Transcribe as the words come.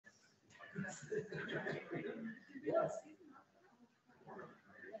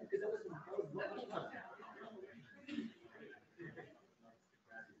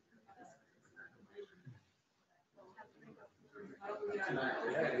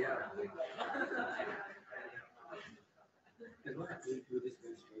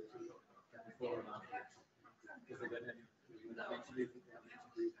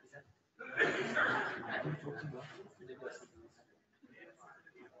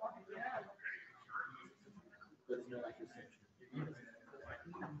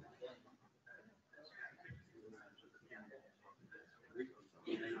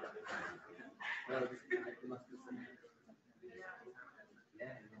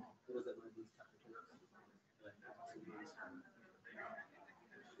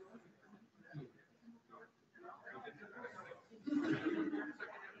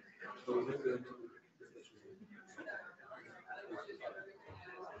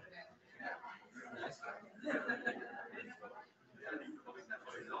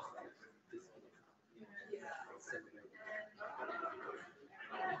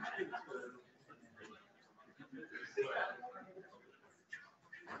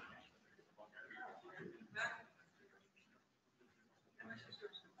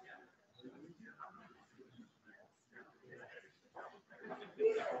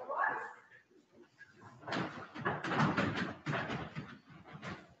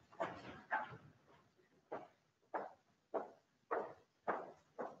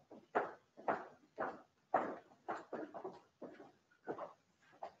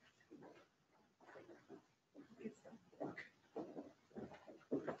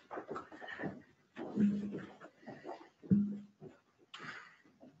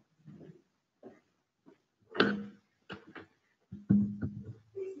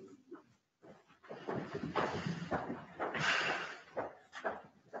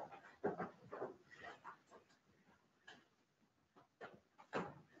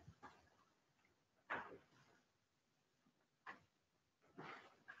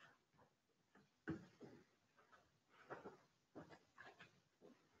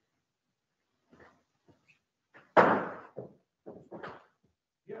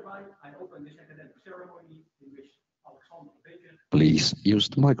Hereby, I open this academic ceremony in which Alexander Baker... Please use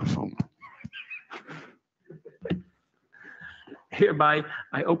the microphone. Hereby,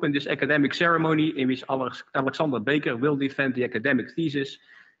 I open this academic ceremony in which Alexander Baker will defend the academic thesis,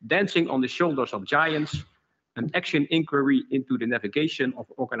 Dancing on the Shoulders of Giants, an action inquiry into the navigation of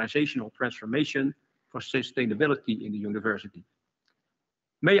organizational transformation for sustainability in the university.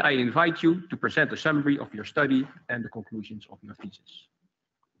 May I invite you to present a summary of your study and the conclusions of your thesis.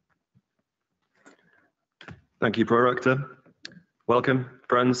 Thank you, Pro-Rector. Welcome,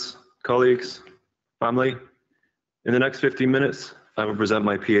 friends, colleagues, family. In the next 15 minutes, I will present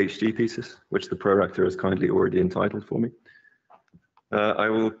my PhD thesis, which the Pro-Rector has kindly already entitled for me. I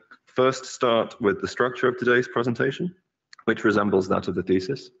will first start with the structure of today's presentation, which resembles that of the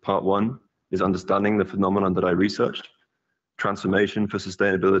thesis. Part 1 is understanding the phenomenon that I researched, transformation for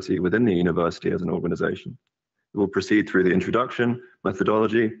sustainability within the university as an organization. It will proceed through the introduction,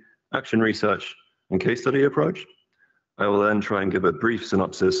 methodology, action research, and case study approach. I will then try and give a brief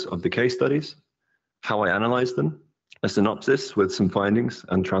synopsis of the case studies, how I analyze them, a synopsis with some findings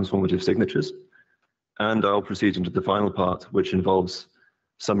and transformative signatures, and I'll proceed into the final part, which involves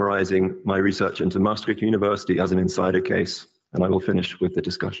summarizing my research into Maastricht University as an insider case, and I will finish with the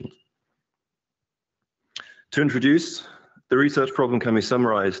discussion. To introduce, the research problem can be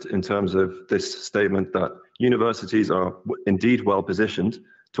summarized in terms of this statement that universities are indeed well positioned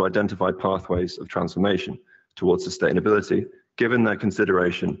to identify pathways of transformation towards sustainability, given their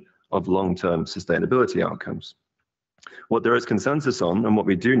consideration of long-term sustainability outcomes. What there is consensus on, and what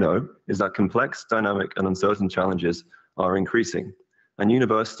we do know, is that complex, dynamic, and uncertain challenges are increasing, and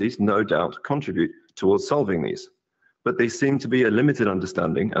universities no doubt contribute towards solving these. But they seem to be a limited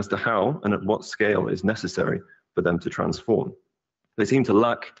understanding as to how and at what scale is necessary for them to transform. They seem to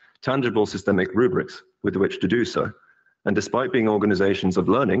lack tangible systemic rubrics with which to do so. And despite being organizations of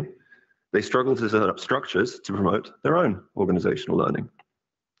learning, they struggle to set up structures to promote their own organizational learning.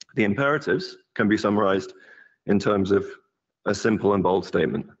 The imperatives can be summarized in terms of a simple and bold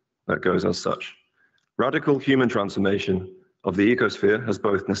statement that goes as such. Radical human transformation of the ecosphere has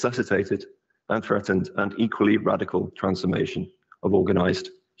both necessitated and threatened an equally radical transformation of organized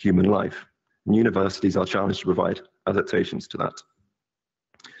human life. And universities are challenged to provide adaptations to that.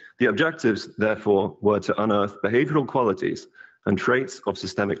 The objectives, therefore, were to unearth behavioral qualities and traits of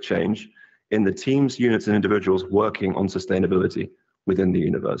systemic change in the teams, units, and individuals working on sustainability within the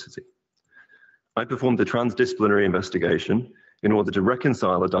university. I performed a transdisciplinary investigation in order to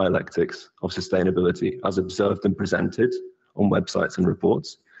reconcile the dialectics of sustainability as observed and presented on websites and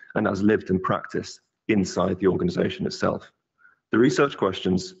reports, and as lived and practiced inside the organization itself. The research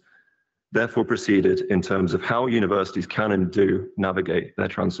questions therefore proceeded in terms of how universities can and do navigate their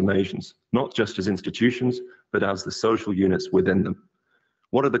transformations, not just as institutions, but as the social units within them.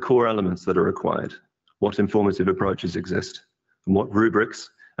 What are the core elements that are required? What informative approaches exist? And what rubrics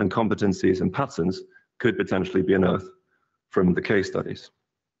and competencies and patterns could potentially be unearthed from the case studies?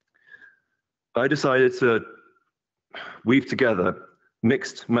 I decided to weave together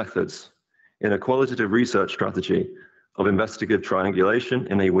mixed methods in a qualitative research strategy of investigative triangulation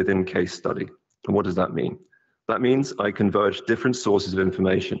in a within case study. And what does that mean? That means I converge different sources of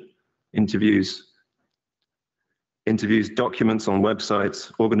information, interviews, documents on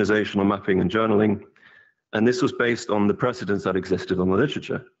websites, organizational mapping and journaling. And this was based on the precedents that existed on the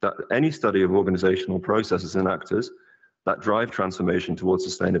literature, that any study of organizational processes and actors that drive transformation towards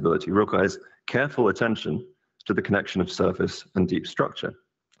sustainability requires careful attention to the connection of surface and deep structure.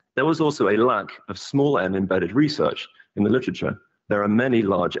 There was also a lack of small n embedded research in the literature. There are many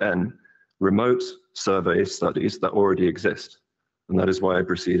large n remote survey studies that already exist, and that is why I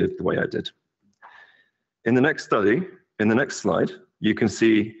proceeded the way I did. In the next study, in the next slide, you can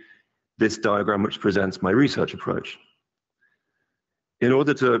see this diagram which presents my research approach. In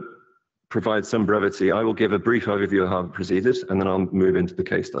order to provide some brevity, I will give a brief overview of how I proceeded, and then I'll move into the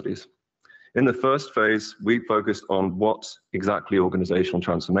case studies. In the first phase, we focused on what exactly organizational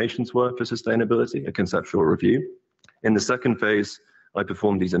transformations were for sustainability, a conceptual review. In the second phase, I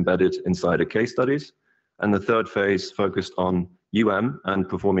performed these embedded insider case studies. And the third phase focused on and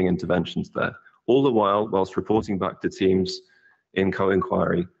performing interventions there, all the whilst reporting back to teams in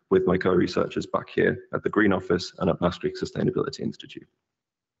co-inquiry with my co-researchers back here at the Green Office and at Maastricht Sustainability Institute.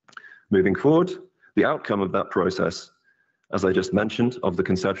 Moving forward, the outcome of that process, as I just mentioned, of the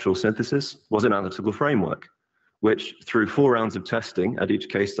conceptual synthesis was an analytical framework, which through 4 rounds of testing at each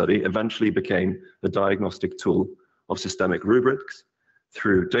case study eventually became a diagnostic tool of systemic rubrics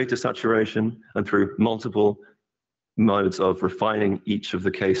through data saturation and through multiple modes of refining each of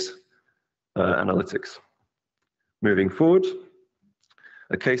the case analytics. Moving forward,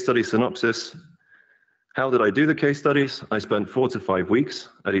 a case study synopsis. How did I do the case studies? I spent 4 to 5 weeks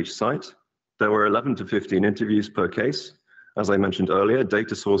at each site. There were 11 to 15 interviews per case. As I mentioned earlier,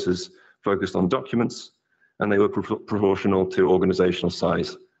 data sources focused on documents, and they were proportional to organizational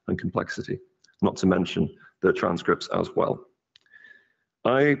size and complexity, not to mention the transcripts as well.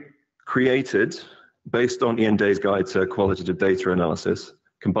 I created, based on Ian Day's guide to qualitative data analysis,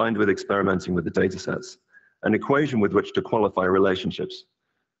 combined with experimenting with the data sets, an equation with which to qualify relationships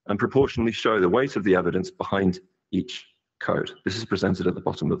and proportionally show the weight of the evidence behind each code. This is presented at the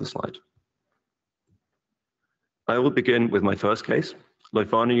bottom of the slide. I will begin with my first case,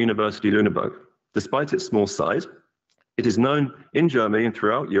 Leuphana University Lüneburg. Despite its small size, it is known in Germany and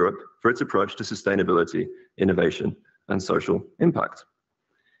throughout Europe for its approach to sustainability, innovation, and social impact.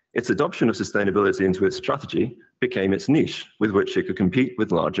 Its adoption of sustainability into its strategy became its niche with which it could compete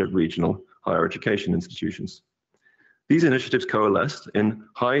with larger regional higher education institutions. These initiatives coalesced in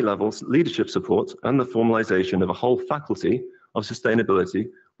high-level leadership support and the formalization of a whole faculty of sustainability,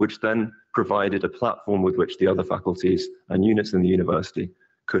 which then provided a platform with which the other faculties and units in the university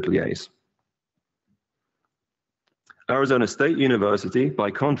could liaise. Arizona State University, by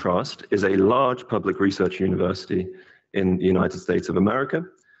contrast, is a large public research university in the United States of America.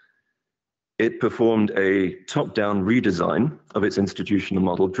 It performed a top-down redesign of its institutional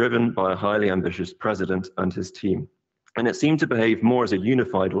model driven by a highly ambitious president and his team. And it seemed to behave more as a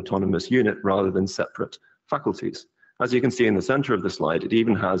unified autonomous unit rather than separate faculties. As you can see in the center of the slide, it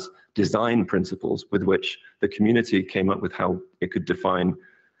even has design principles with which the community came up with how it could define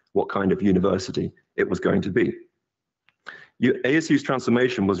what kind of university it was going to be. ASU's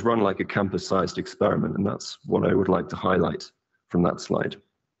transformation was run like a campus-sized experiment, and that's what I would like to highlight from that slide.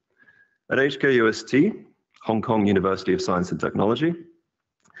 At HKUST, Hong Kong University of Science and Technology,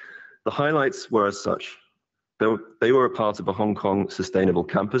 the highlights were as such. They were a part of a Hong Kong Sustainable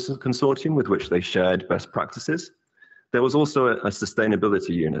Campus Consortium with which they shared best practices. There was also a sustainability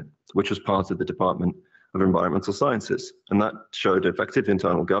unit, which was part of the Department of Environmental Sciences, and that showed effective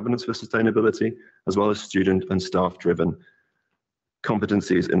internal governance for sustainability, as well as student and staff-driven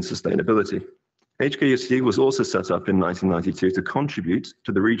competencies in sustainability. HKUST was also set up in 1992 to contribute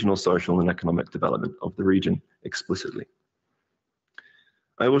to the regional social and economic development of the region explicitly.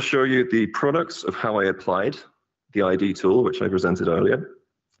 I will show you the products of how I applied the ID tool, which I presented earlier.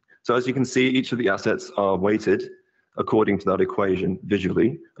 So as you can see, each of the assets are weighted according to that equation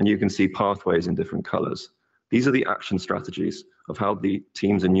visually, and you can see pathways in different colors. These are the action strategies of how the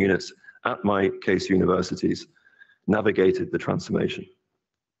teams and units at my case universities navigated the transformation.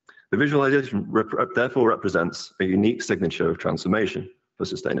 The visualization therefore represents a unique signature of transformation for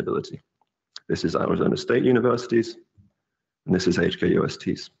sustainability. This is Arizona State Universities, and this is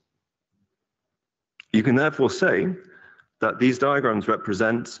HKUSTs. You can therefore say that these diagrams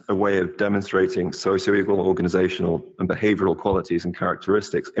represent a way of demonstrating socio-equal, organizational, and behavioral qualities and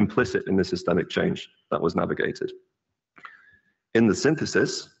characteristics implicit in the systemic change that was navigated. In the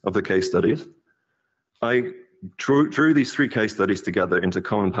synthesis of the case studies, I drew these three case studies together into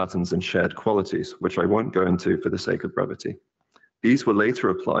common patterns and shared qualities, which I won't go into for the sake of brevity. These were later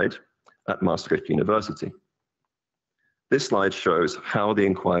applied at Maastricht University. This slide shows how the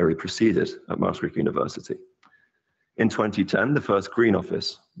inquiry proceeded at Maastricht University. In 2010, the first Green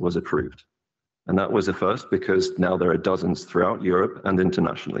Office was approved. And that was a first because now there are dozens throughout Europe and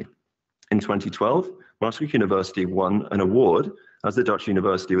internationally. In 2012, Maastricht University won an award as the Dutch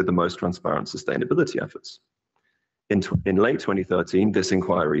university with the most transparent sustainability efforts. In late 2013, this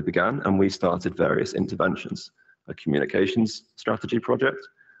inquiry began and we started various interventions. A communications strategy project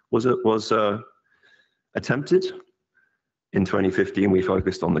was attempted. In 2015, we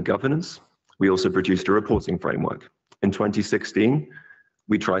focused on the governance. We also produced a reporting framework. In 2016,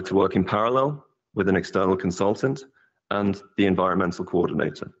 we tried to work in parallel with an external consultant and the environmental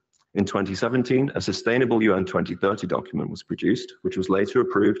coordinator. In 2017, a Sustainable UN 2030 document was produced, which was later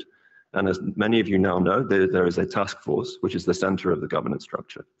approved. And as many of you now know, there is a task force, which is the center of the governance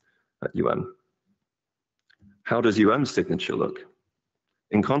structure at UN. How does UM's signature look?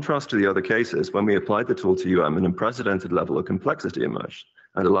 In contrast to the other cases, when we applied the tool to UM, an unprecedented level of complexity emerged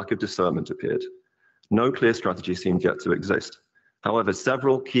and a lack of discernment appeared. No clear strategy seemed yet to exist. However,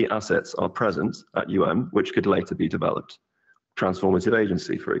 several key assets are present at UM, which could later be developed. Transformative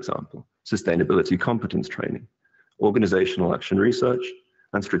agency, for example, sustainability competence training, organizational action research,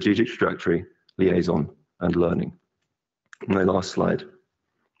 and strategic trajectory, liaison, and learning. My last slide.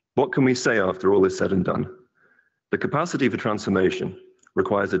 What can we say after all is said and done? The capacity for transformation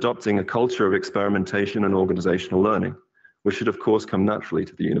requires adopting a culture of experimentation and organizational learning, which should of course come naturally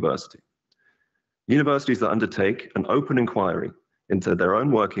to the university. Universities that undertake an open inquiry into their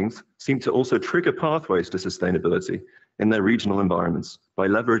own workings seem to also trigger pathways to sustainability in their regional environments by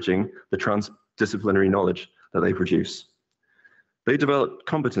leveraging the transdisciplinary knowledge that they produce. They develop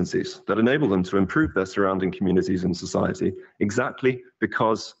competencies that enable them to improve their surrounding communities and society exactly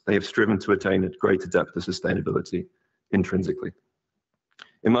because they have striven to attain a greater depth of sustainability intrinsically.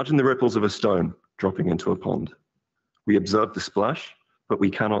 Imagine the ripples of a stone dropping into a pond. We observe the splash, but we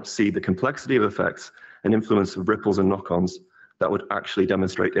cannot see the complexity of effects and influence of ripples and knock-ons that would actually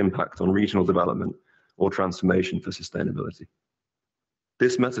demonstrate impact on regional development or transformation for sustainability.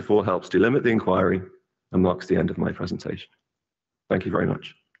 This metaphor helps delimit the inquiry and marks the end of my presentation. Thank you very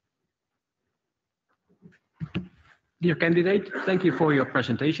much. Dear candidate, thank you for your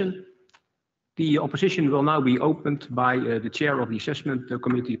presentation. The opposition will now be opened by the chair of the assessment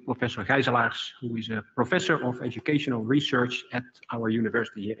committee, Professor Gijselaars, who is a professor of educational research at our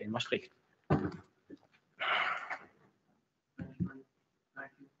university here in Maastricht.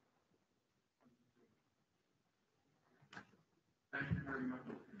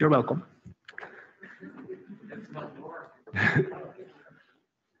 You're welcome.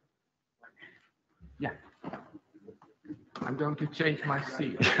 Yeah, I'm going to change my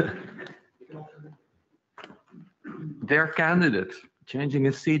seat. Dear candidate, changing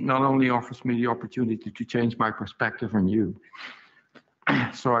a seat not only offers me the opportunity to change my perspective on you.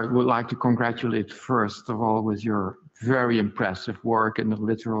 So I would like to congratulate first of all with your very impressive work in a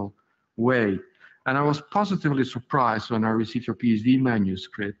literal way. And I was positively surprised when I received your PhD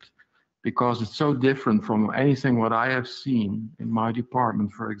manuscript because it's so different from anything what I have seen in my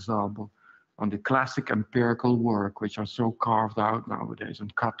department, for example, on the classic empirical work, which are so carved out nowadays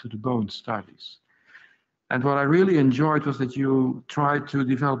and cut to the bone studies. And what I really enjoyed was that you tried to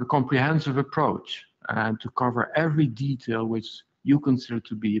develop a comprehensive approach and to cover every detail which you consider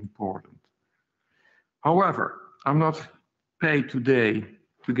to be important. However, I'm not paid today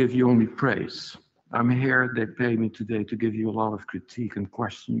to give you only praise. I'm here, they pay me today to give you a lot of critique and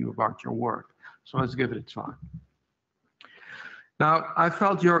question you about your work. So let's give it a try. Now, I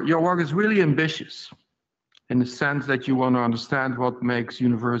felt your work is really ambitious in the sense that you want to understand what makes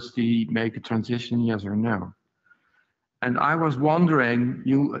university make a transition, yes or no. And I was wondering,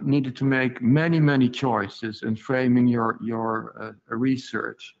 you needed to make many choices in framing your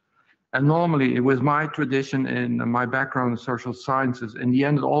research. And normally, with my tradition and my background in social sciences, in the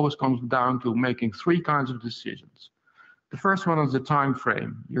end, it always comes down to making three kinds of decisions. The first one is the time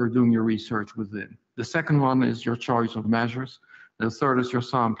frame you're doing your research within. The second one is your choice of measures. The third is your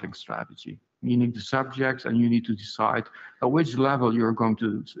sampling strategy, meaning the subjects, and you need to decide at which level you're going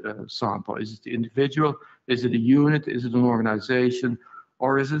to sample. Is it the individual? Is it a unit? Is it an organization?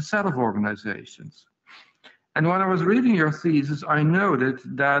 Or is it a set of organizations? And when I was reading your thesis, I noted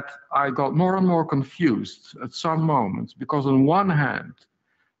that I got more and more confused at some moments, because on one hand,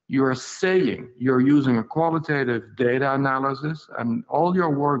 you are saying you're using a qualitative data analysis, and all your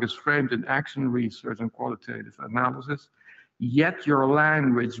work is framed in action research and qualitative analysis, yet your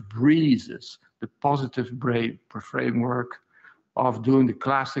language breezes the positive framework of doing the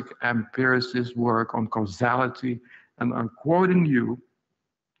classic empiricist work on causality. And I'm quoting you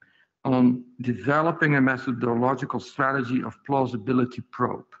on developing a methodological strategy of plausibility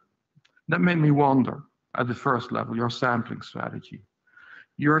probe. That made me wonder at the first level, your sampling strategy.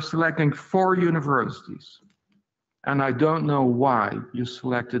 You're selecting 4 universities, and I don't know why you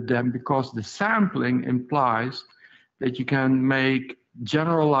selected them, because the sampling implies that you can make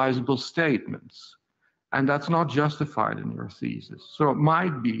generalizable statements, and that's not justified in your thesis. So it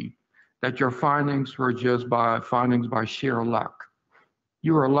might be that your findings were just findings by sheer luck.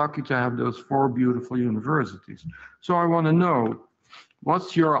 You are lucky to have those 4 beautiful universities. So I want to know,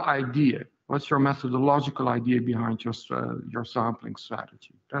 what's your idea? What's your methodological idea behind your sampling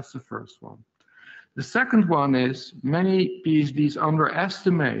strategy? That's the first one. The second one is, many PhDs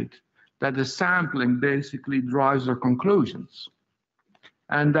underestimate that the sampling basically drives their conclusions.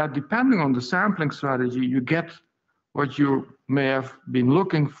 And that depending on the sampling strategy, you get what you may have been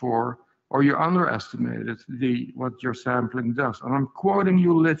looking for, or you underestimated what your sampling does. And I'm quoting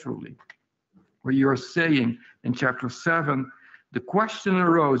you literally, where you're saying in chapter 7, the question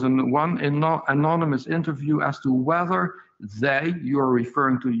arose in one anonymous interview as to whether they, you're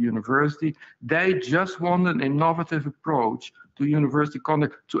referring to the university, they just want an innovative approach to university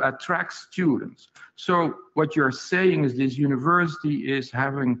conduct to attract students. So what you're saying is this university is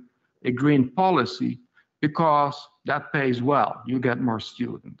having a green policy because that pays well, you get more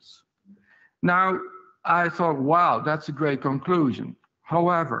students. Now, I thought, wow, that's a great conclusion.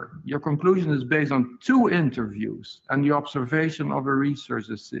 However, your conclusion is based on 2 interviews and the observation of a research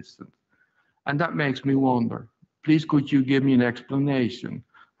assistant. And that makes me wonder, please could you give me an explanation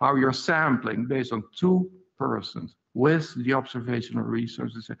how your sampling based on 2 persons with the observation of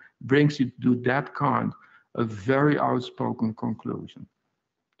research assistant brings you to that kind of very outspoken conclusion?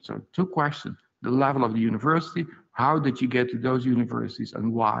 So 2 questions, the level of the university, how did you get to those universities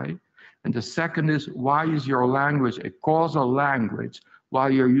and why? And the second is, why is your language a causal language while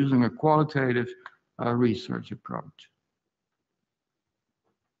you're using a qualitative research approach?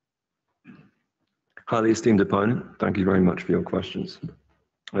 Highly esteemed opponent, thank you very much for your questions.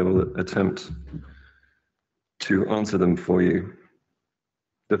 I will attempt to answer them for you.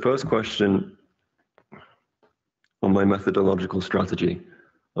 The first question on my methodological strategy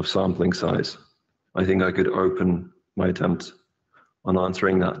of sampling size, I think I could open my attempt on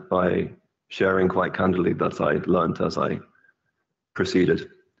answering that by sharing quite candidly that I learned as I proceeded.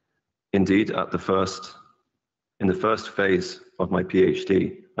 Indeed, in the first phase of my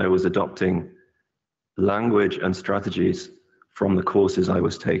PhD, I was adopting language and strategies from the courses I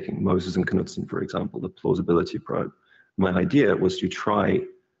was taking, Moses and Knudsen, for example, the plausibility probe. My idea was to try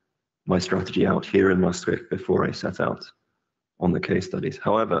my strategy out here in Maastricht before I set out on the case studies.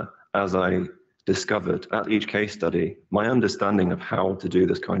 However, as I discovered at each case study, my understanding of how to do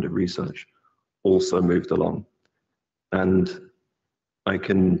this kind of research also moved along. And I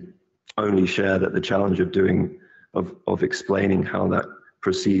can only share that the challenge of explaining how that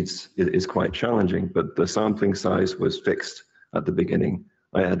proceeds is quite challenging, but the sampling size was fixed at the beginning.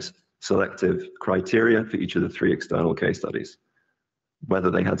 I had selective criteria for each of the 3 external case studies,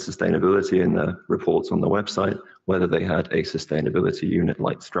 whether they had sustainability in the reports on the website, whether they had a sustainability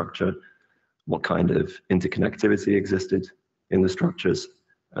unit-like structure, what kind of interconnectivity existed in the structures,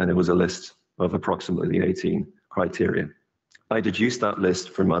 and it was a list of approximately 18 criteria. I deduced that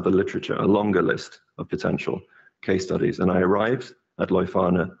list from other literature, a longer list of potential case studies, and I arrived at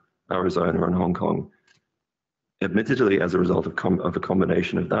Leuphana, Arizona, and Hong Kong, admittedly as a result of a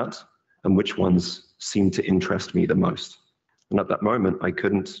combination of that and which ones seemed to interest me the most. And at that moment, I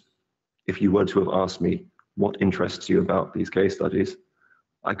couldn't, if you were to have asked me what interests you about these case studies,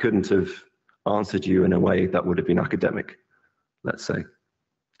 I couldn't have answered you in a way that would have been academic, let's say.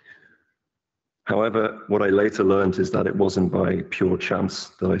 However, what I later learned is that it wasn't by pure chance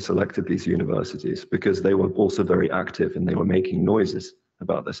that I selected these universities, because they were also very active and they were making noises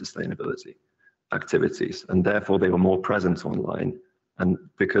about their sustainability activities, and therefore they were more present online. And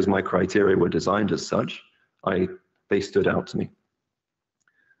because my criteria were designed as such, they stood out to me.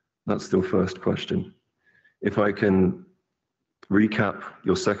 That's your first question. If I can recap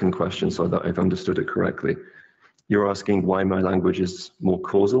your second question so that I've understood it correctly, you're asking why my language is more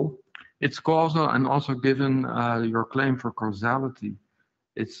causal? It's causal, and also given your claim for causality,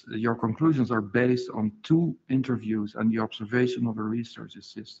 your conclusions are based on 2 interviews and the observation of a research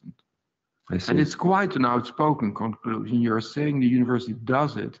assistant. I see. And it's quite an outspoken conclusion. You're saying the university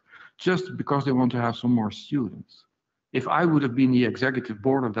does it just because they want to have some more students. If I would have been the executive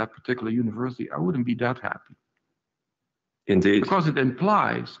board of that particular university, I wouldn't be that happy. Indeed. Because it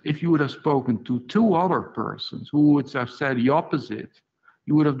implies if you would have spoken to 2 other persons who would have said the opposite,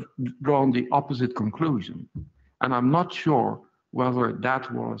 you would have drawn the opposite conclusion. And I'm not sure whether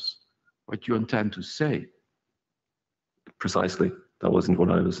that was what you intend to say. Precisely. That wasn't what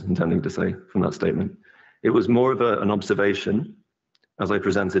I was intending to say from that statement. It was more of an observation, as I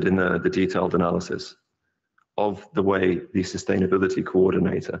presented in the detailed analysis, of the way the sustainability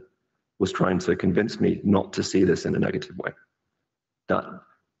coordinator was trying to convince me not to see this in a negative way. That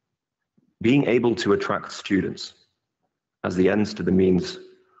being able to attract students as the ends to the means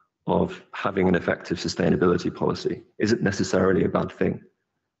of having an effective sustainability policy isn't necessarily a bad thing.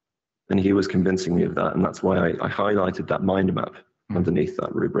 And he was convincing me of that, and that's why I highlighted that mind map underneath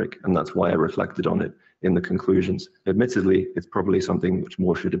that rubric, and that's why I reflected on it in the conclusions. Admittedly, it's probably something which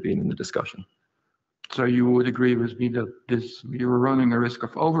more should have been in the discussion. So you would agree with me that you were running a risk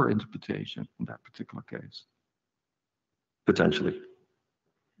of overinterpretation in that particular case? Potentially.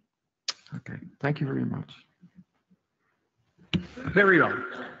 Okay, thank you very much. Very well.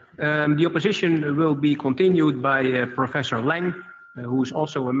 The opposition will be continued by Professor Lang, who is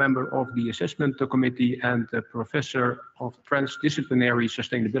also a member of the assessment committee and a professor of transdisciplinary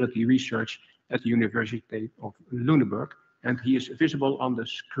sustainability research at the University of Lüneburg. And he is visible on the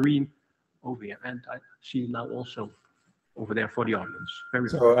screen over here. And I see him now also over there for the audience. Very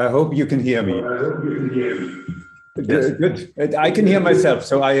so well. I hope you can hear me. Yes. Good. I can hear myself,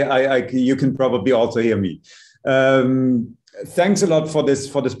 so you can probably also hear me. Thanks a lot for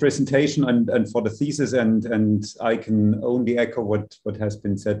this presentation and for the thesis, and I can only echo what has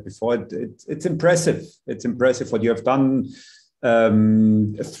been said before. It's impressive. It's impressive what you have done.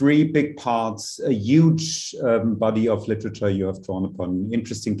 3 big parts, a huge body of literature you have drawn upon,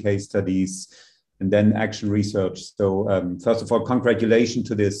 interesting case studies, and then action research. So first of all, congratulations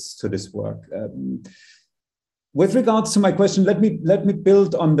to this work. With regards to my question, let me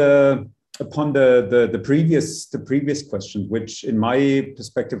build on upon the previous question, which in my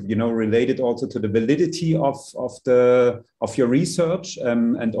perspective, related also to the validity of your research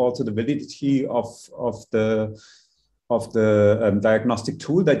and also the validity of the diagnostic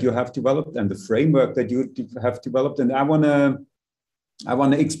tool that you have developed and the framework that you have developed. And I want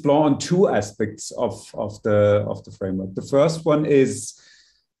to explore on 2 aspects of the framework. The first one is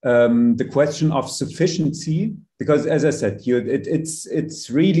the question of sufficiency, because as I said, it's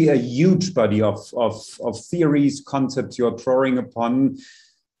really a huge body of theories, concepts you're drawing upon.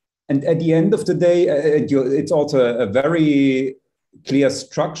 And at the end of the day, it's also a very clear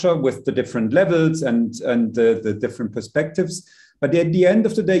structure with the different levels and the different perspectives. But at the end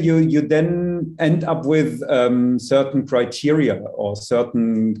of the day, you then end up with certain criteria or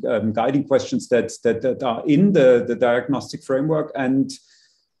certain guiding questions that are in the diagnostic framework. And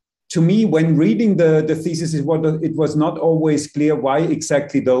to me, when reading the thesis, it was not always clear why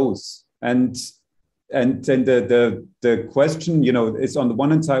exactly those. And then the question, is on the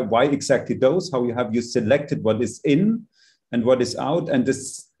one hand side, why exactly those? How have you selected what is in and what is out? And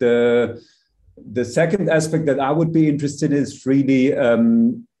the second aspect that I would be interested in is really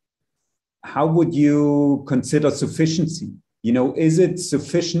how would you consider sufficiency? Is it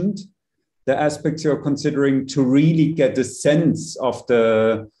sufficient, the aspects you're considering, to really get a sense of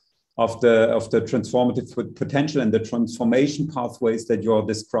the transformative potential and the transformation pathways that you're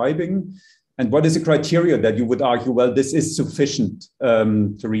describing? And what is the criteria that you would argue, well, this is sufficient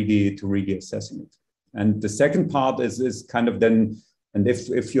to really assessing it? And the second part is kind of then, and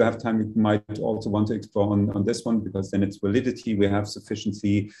if you have time, you might also want to explore on this one, because then it's validity, we have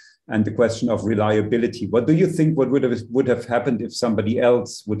sufficiency, and the question of reliability. What do you think would have happened if somebody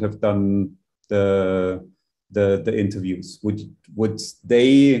else would have done the interviews? Would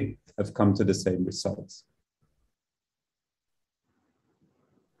they have come to the same results?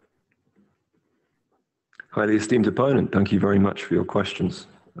 Highly esteemed opponent, thank you very much for your questions.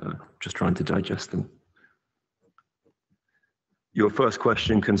 Just trying to digest them. Your first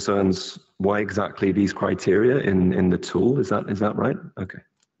question concerns why exactly these criteria in the tool. Is that right? Okay.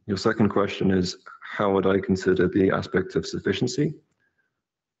 Your second question is, how would I consider the aspect of sufficiency?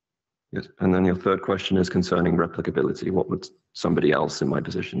 Yes, and then your third question is concerning replicability. What would somebody else in my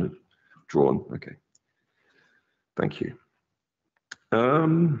position have drawn? Okay, thank you.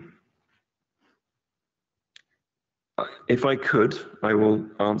 If I could, I will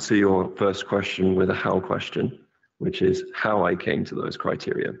answer your first question with a how question, which is how I came to those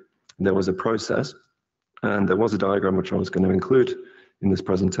criteria. There was a process, and there was a diagram which I was going to include in this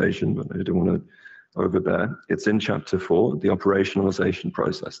presentation, but I didn't want to overbear. It's in chapter 4, the operationalization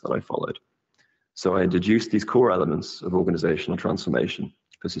process that I followed. So I deduced these core elements of organizational transformation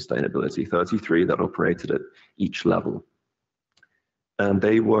for sustainability, 33 that operated at each level. And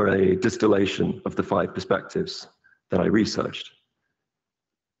they were a distillation of the 5 perspectives that I researched.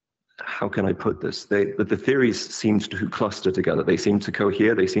 How can I put this? The theories seemed to cluster together. They seemed to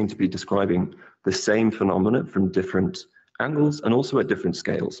cohere. They seemed to be describing the same phenomena from different angles and also at different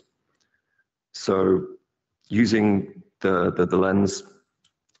scales. So using the lens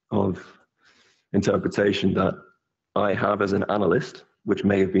of interpretation that I have as an analyst, which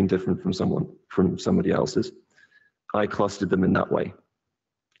may have been different from somebody else's, I clustered them in that way.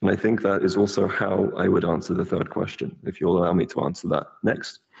 And I think that is also how I would answer the third question, if you'll allow me to answer that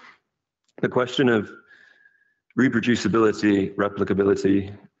next. The question of reproducibility,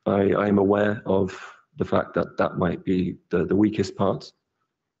 replicability, I am aware of the fact that that might be the weakest part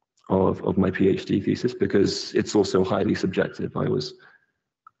of my PhD thesis, because it's also highly subjective. I was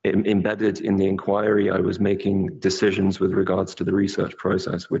embedded in the inquiry. I was making decisions with regards to the research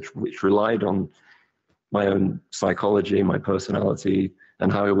process, which relied on my own psychology, my personality,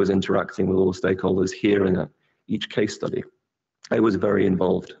 and how I was interacting with all the stakeholders here and at each case study. I was very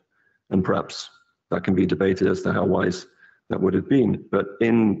involved, and perhaps that can be debated as to how wise that would have been. But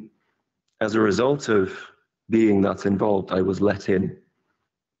as a result of being that involved, I was let in.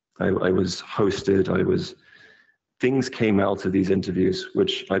 I was hosted. Things came out of these interviews,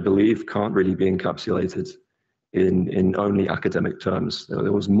 which I believe can't really be encapsulated in only academic terms.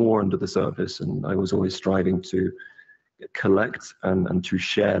 There was more under the surface, and I was always striving to collect and to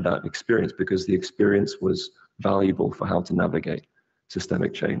share that experience, because the experience was valuable for how to navigate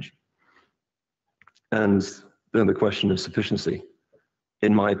systemic change. And then the question of sufficiency.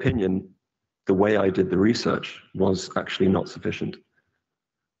 In my opinion, the way I did the research was actually not sufficient.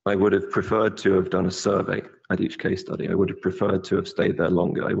 I would have preferred to have done a survey at each case study. I would have preferred to have stayed there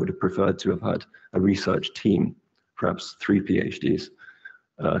longer. I would have preferred to have had a research team, perhaps 3 PhDs,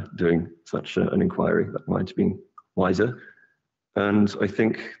 doing such an inquiry. That might have been wiser. And I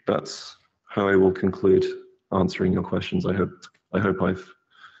think that's how I will conclude answering your questions. I hope I've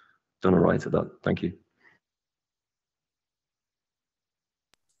done all right at that. Thank you.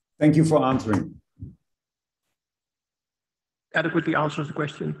 Thank you for answering. Adequately answers the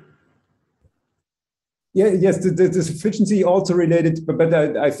question. Yeah, yes, the sufficiency also related, but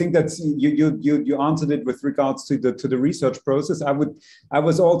I think that's you answered it with regards to the research process. I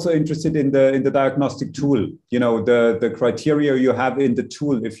was also interested in the diagnostic tool. You know, the criteria you have in the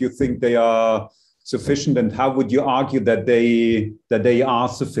tool, if you think they are sufficient, and how would you argue that they are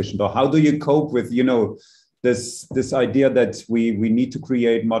sufficient, or how do you cope with, you know, this idea that we need to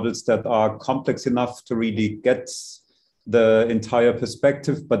create models that are complex enough to really get the entire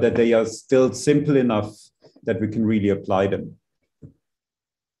perspective, but that they are still simple enough that we can really apply them?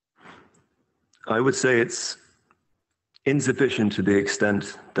 I would say it's insufficient to the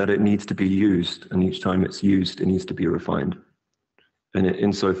extent that it needs to be used, and each time it's used, it needs to be refined. And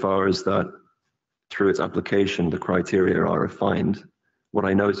insofar as that, through its application, the criteria are refined, what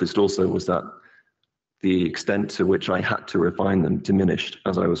I noticed also was that the extent to which I had to refine them diminished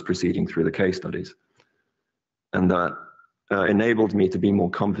as I was proceeding through the case studies. And that enabled me to be more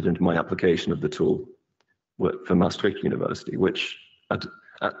confident in my application of the tool for Maastricht University, which at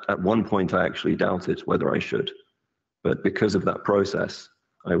one point I actually doubted whether I should. But because of that process,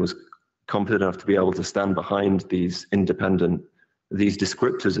 I was confident enough to be able to stand behind these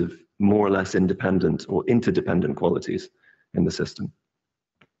descriptors of more or less independent or interdependent qualities in the system.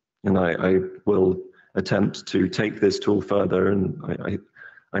 And I will attempt to take this tool further, and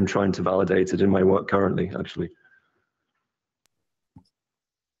I'm trying to validate it in my work currently, actually.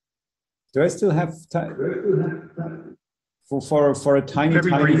 Do I still have time for a tiny?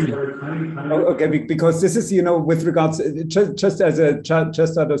 Oh, okay, because this is, you know, with regards just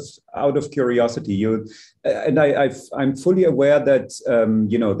out of curiosity, and I'm fully aware that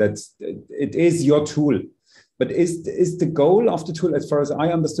you know, that it is your tool, but is the goal of the tool, as far as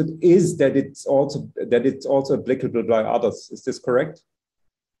I understood, is that it's also applicable by others? Is this correct?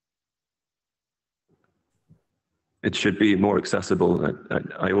 it should be more accessible.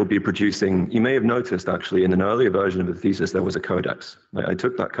 I will be producing, you may have noticed actually in an earlier version of the thesis, there was a codex. I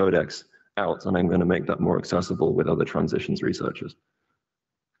took that codex out and I'm going to make that more accessible with other transitions researchers.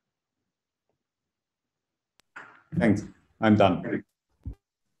 Thanks. I'm done.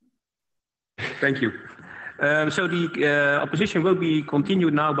 Thank you. So the opposition will be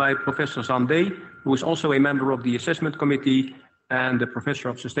continued now by Professor Zandé, who is also a member of the assessment committee and the professor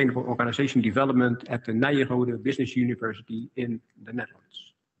of sustainable organization development at the Nyenrode Business University in the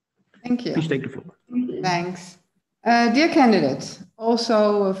Netherlands. Thank you. Please take the floor. Thanks. Dear candidate,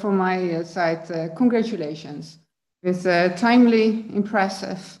 also from my side, congratulations with a timely,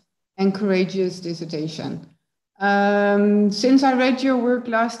 impressive and courageous dissertation. Since I read your work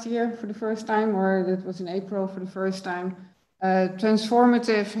last year for the first time, or that was in April for the first time,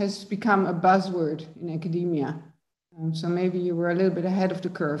 transformative has become a buzzword in academia. So maybe you were a little bit ahead of the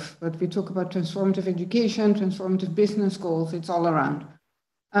curve, but we talk about transformative education, transformative business goals, it's all around.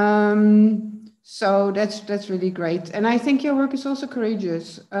 So that's really great. And I think your work is also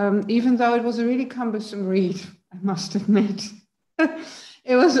courageous, even though it was a really cumbersome read, I must admit.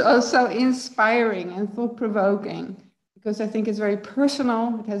 It was also inspiring and thought-provoking because I think it's very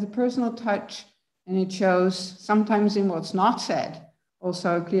personal, it has a personal touch, and it shows sometimes in what's not said,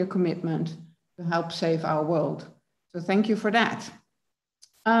 also a clear commitment to help save our world. So thank you for that.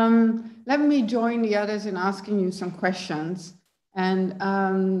 Let me join the others in asking you some questions. And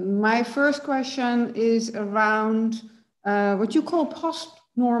my first question is around what you call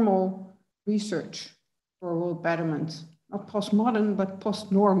post-normal research for world betterment. Not postmodern, but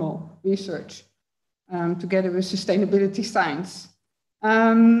post-normal research, together with sustainability science.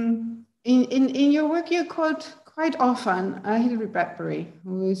 In your work, you quote quite often Hilary Bradbury,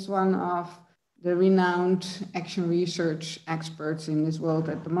 who is one of the renowned action research experts in this world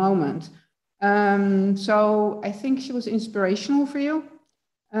at the moment. So I think she was inspirational for you.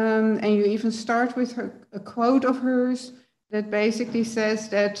 And you even start with a quote of hers that basically says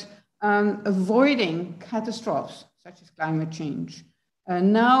that avoiding catastrophes, such as climate change,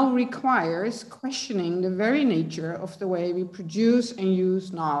 now requires questioning the very nature of the way we produce and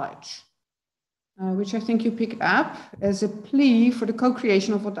use knowledge, which I think you pick up as a plea for the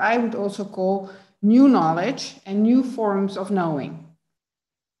co-creation of what I would also call new knowledge and new forms of knowing.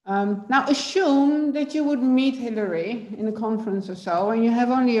 Now assume that you would meet Hilary in a conference or so, and you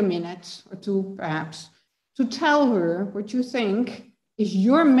have only a minute or two perhaps to tell her what you think is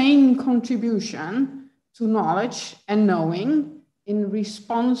your main contribution to knowledge and knowing in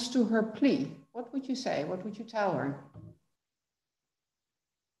response to her plea. What would you say? What would you tell her?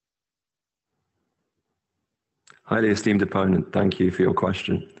 Highly esteemed opponent, thank you for your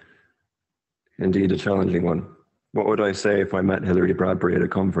question. Indeed, a challenging one. What would I say if I met Hilary Bradbury at a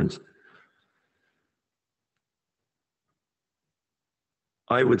conference?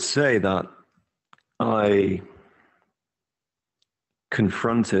 I would say that I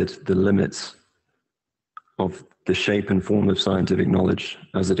confronted the limits of the shape and form of scientific knowledge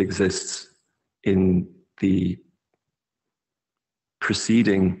as it exists in the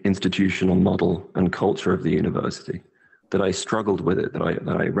preceding institutional model and culture of the university, that I struggled with it, that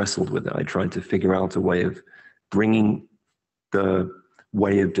I wrestled with it. I tried to figure out a way of bringing the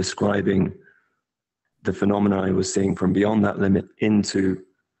way of describing the phenomena I was seeing from beyond that limit into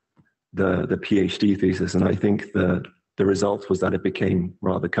the PhD thesis. And I think the result was that it became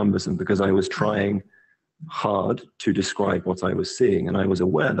rather cumbersome because I was trying hard to describe what I was seeing. And I was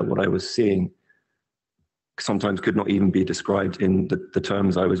aware that what I was seeing sometimes could not even be described in the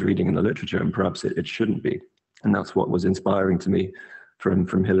terms I was reading in the literature, and perhaps it shouldn't be. And that's what was inspiring to me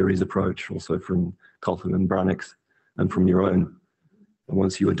from Hilary's approach, also from Colfin and Brannick's, and from your own. And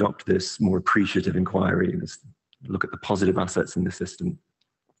once you adopt this more appreciative inquiry, this look at the positive assets in the system,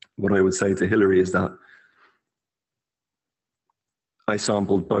 what I would say to Hilary is that I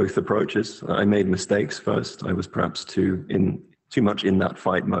sampled both approaches. I made mistakes first. I was perhaps too much in that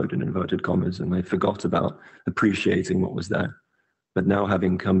fight mode, in inverted commas, and I forgot about appreciating what was there. But now,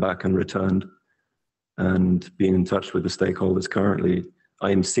 having come back and returned and being in touch with the stakeholders currently,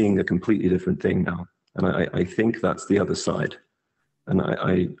 I am seeing a completely different thing now. And I think that's the other side. And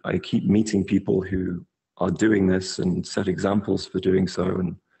I keep meeting people who are doing this and set examples for doing so.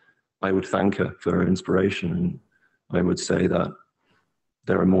 And I would thank her for her inspiration. And I would say that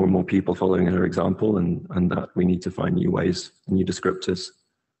there are more and more people following her example, and that we need to find new ways, new descriptors,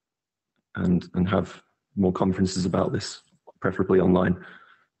 and have more conferences about this, preferably online.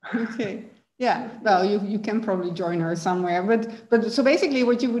 Okay. Yeah, well, you can probably join her somewhere. But so basically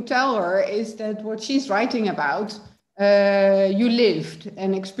what you would tell her is that what she's writing about you lived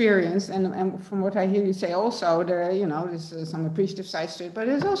and experienced, and from what I hear you say also, there, you know, there's some appreciative sides to it, but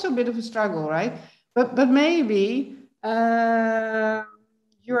there's also a bit of a struggle, right? But maybe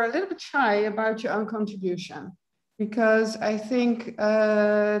you're a little bit shy about your own contribution, because I think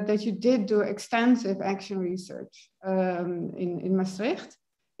that you did do extensive action research in Maastricht.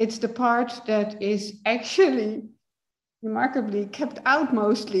 It's the part that is actually remarkably kept out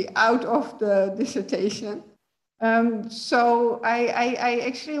mostly out of the dissertation. So I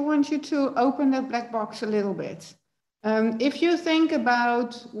actually want you to open that black box a little bit. If you think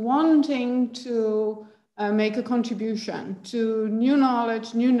about wanting to make a contribution to new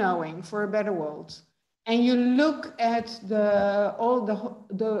knowledge, new knowing for a better world, and you look at the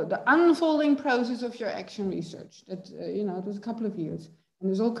unfolding process of your action research, that you know, it was a couple of years, and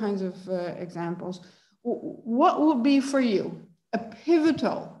there's all kinds of examples. What would be for you a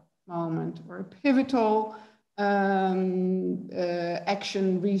pivotal moment or a pivotal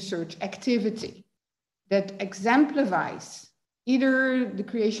action research activity that exemplifies either the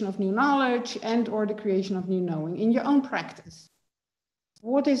creation of new knowledge and or the creation of new knowing in your own practice?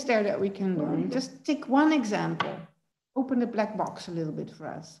 What is there that we can learn? Just take one example. Open the black box a little bit for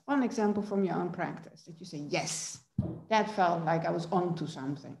us. One example from your own practice that you say, yes, that felt like I was onto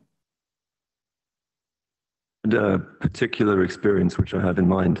something. And a particular experience which I have in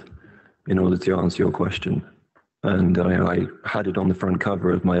mind in order to answer your question. And I had it on the front cover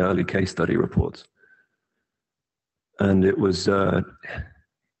of my early case study reports. And it was,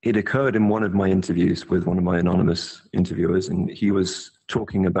 it occurred in one of my interviews with one of my anonymous interviewers, and he was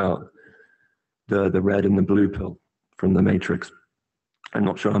talking about the red and the blue pill from the Matrix. I'm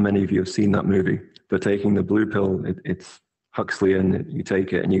not sure how many of you have seen that movie, but taking the blue pill, it's Huxleyan, you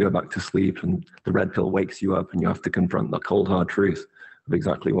take it and you go back to sleep, and the red pill wakes you up and you have to confront the cold hard truth of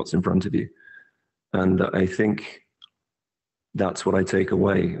exactly what's in front of you. And I think that's what I take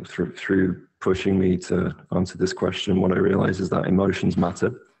away through pushing me to answer this question. What I realize is that emotions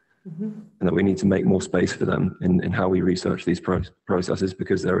matter, and that we need to make more space for them in how we research these processes,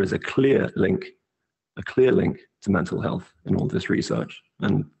 because there is a clear link to mental health in all this research,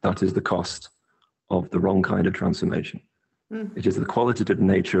 and that is the cost of the wrong kind of transformation. It is the qualitative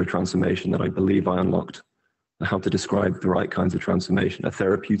nature of transformation that I believe I unlocked, how to describe the right kinds of transformation, a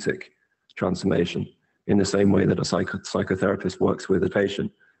therapeutic transformation, in the same way that a psychotherapist works with a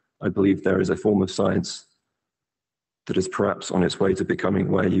patient. I believe there is a form of science that is perhaps on its way to becoming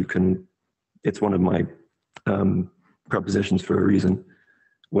where you can, it's one of my propositions for a reason,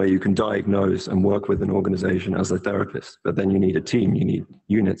 where you can diagnose and work with an organization as a therapist, but then you need a team, you need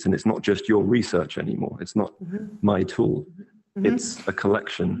units, and it's not just your research anymore. It's not my tool. It's a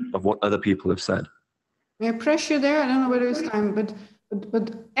collection of what other people have said. Yeah, pressure there. I don't know whether it's time, but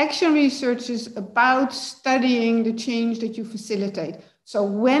action research is about studying the change that you facilitate. So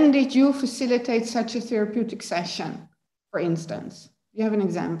when did you facilitate such a therapeutic session, for instance? You have an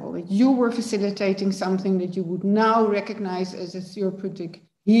example that you were facilitating something that you would now recognize as a therapeutic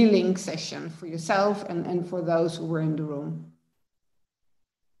healing session for yourself and for those who were in the room.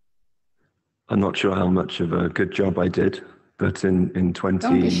 I'm not sure how much of a good job I did, but in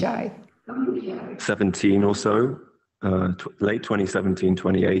 2017 or so, late 2017,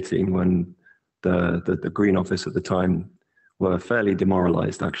 2018, when the Green Office at the time were fairly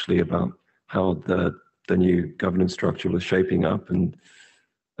demoralized actually about how the new governance structure was shaping up, and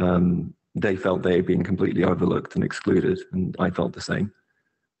they felt they had been completely overlooked and excluded, and I felt the same.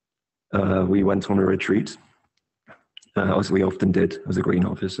 We went on a retreat, as we often did as a Green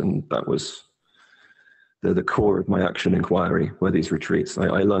Office, and that was the core of my action inquiry, were these retreats.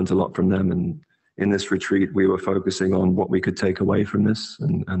 I learned a lot from them, and in this retreat we were focusing on what we could take away from this,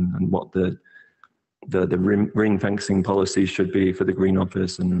 and what the ring fencing policies should be for the Green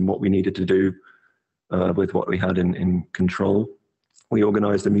Office, and what we needed to do with what we had in control. We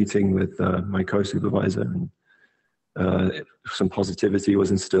organized a meeting with my co-supervisor, and some positivity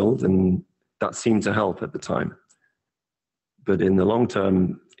was instilled, and that seemed to help at the time. But in the long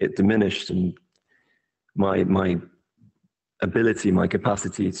term, it diminished, and my ability, my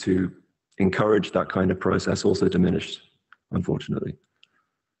capacity to encourage that kind of process also diminished, unfortunately.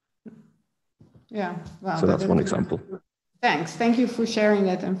 Yeah, well, so that's one example. Thanks. Thank you for sharing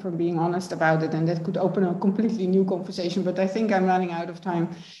that and for being honest about it. And that could open a completely new conversation, but I think I'm running out of time.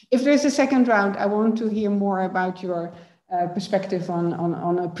 If there's a second round, I want to hear more about your perspective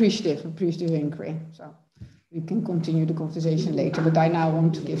on appreciative inquiry. So we can continue the conversation later, but I now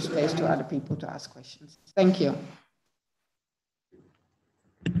want to give space to other people to ask questions. Thank you.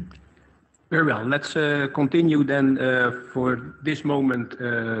 Very well. Let's continue then for this moment,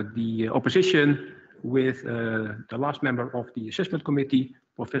 the opposition. with the last member of the assessment committee,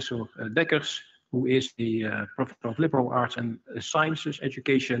 Professor Dekkers, who is the Professor of Liberal Arts and Sciences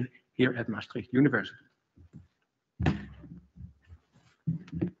Education here at Maastricht University.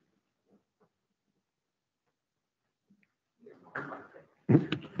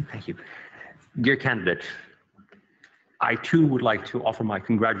 Thank you. Dear candidate, I too would like to offer my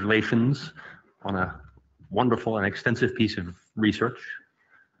congratulations on a wonderful and extensive piece of research.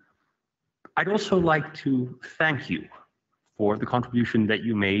 I'd also like to thank you for the contribution that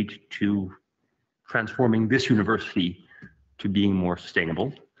you made to transforming this university to being more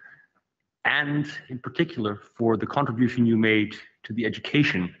sustainable, and in particular for the contribution you made to the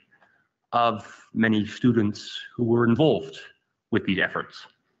education of many students who were involved with these efforts.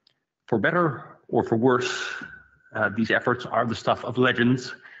 For better or for worse, these efforts are the stuff of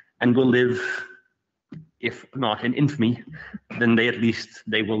legends and will live, if not in infamy, then at least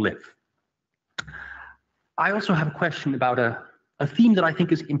they will live. I also have a question about a theme that I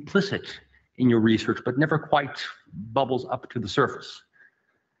think is implicit in your research, but never quite bubbles up to the surface.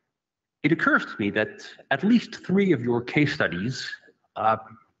 It occurs to me that at least 3 of your case studies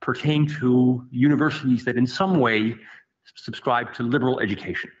pertain to universities that in some way subscribe to liberal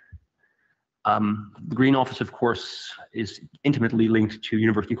education. The Green Office, of course, is intimately linked to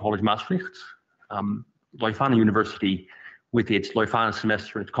University College Maastricht. Leuphana University, with its Leuphana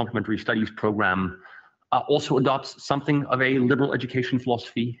semester and its complementary studies program, also adopts something of a liberal education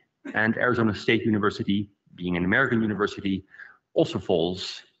philosophy, and Arizona State University, being an American university, also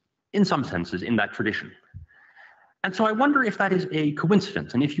falls, in some senses, in that tradition. And so I wonder if that is a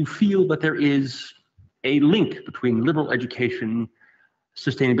coincidence, and if you feel that there is a link between liberal education,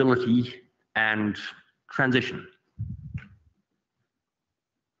 sustainability, and transition.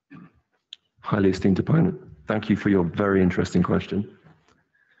 Highly esteemed opponent, thank you for your very interesting question.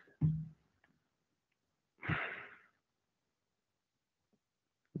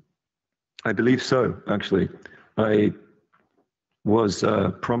 I believe so, actually. I was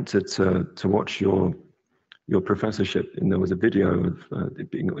prompted to watch your professorship, and there was a video of it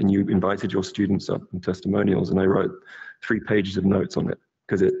being, and you invited your students up and testimonials, and I wrote 3 pages of notes on it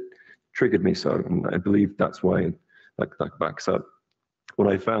because it triggered me so, and I believe that's why that backs up what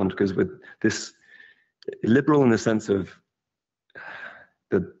I found, because with this liberal in the sense of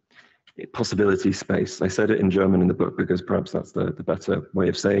the possibility space, I said it in German in the book because perhaps that's the better way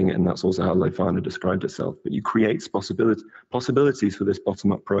of saying it, and that's also how Leuphana described itself, but you create possibilities for this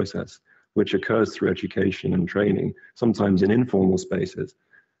bottom-up process, which occurs through education and training, sometimes in informal spaces,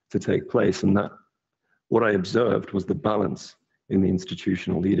 to take place. And that, what I observed was the balance in the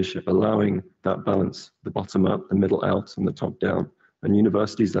institutional leadership, allowing that balance, the bottom up, the middle out, and the top down. And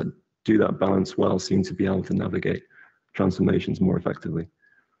universities that do that balance well seem to be able to navigate transformations more effectively.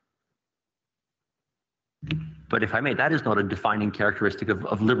 But if I may, that is not a defining characteristic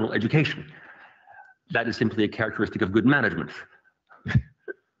of liberal education. That is simply a characteristic of good management.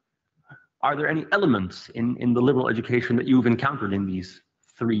 Are there any elements in the liberal education that you've encountered in these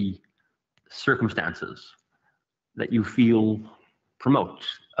 3 circumstances that you feel promote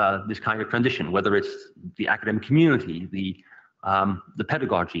this kind of transition, whether it's the academic community, the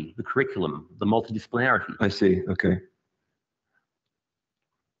pedagogy, the curriculum, the multidisciplinarity? I see, okay.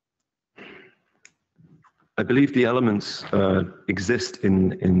 I believe the elements exist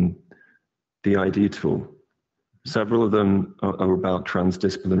in the ID tool. Several of them are about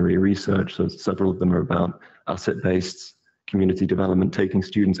transdisciplinary research, so several of them are about asset-based community development, taking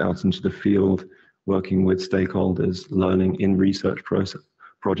students out into the field, working with stakeholders, learning in research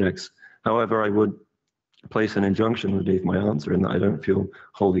projects. However, I would place an injunction underneath my answer in that I don't feel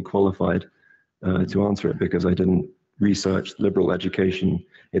wholly qualified to answer it because I didn't research liberal education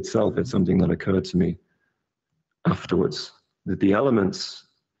itself. It's something that occurred to me afterwards. That the elements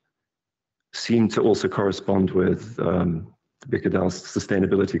seem to also correspond with Baker-Shelley's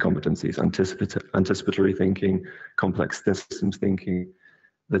sustainability competencies, anticipatory thinking, complex systems thinking,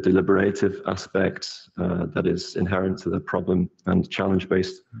 the deliberative aspect that is inherent to the problem and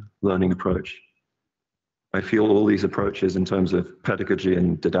challenge-based learning approach. I feel all these approaches in terms of pedagogy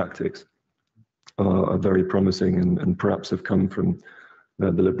and didactics are very promising and perhaps have come from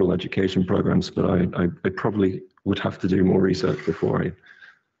the liberal education programs, but I probably would have to do more research before I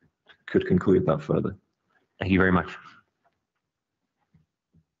could conclude that further. Thank you very much.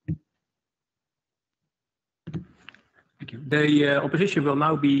 Thank you. The opposition will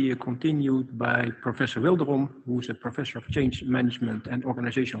now be continued by Professor Wilderom, who is a professor of change management and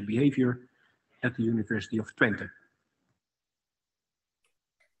organizational behavior at the University of Twente.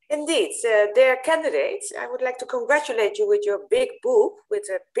 Indeed, dear candidates, I would like to congratulate you with your big book with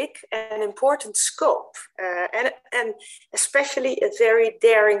a big and important scope, and especially a very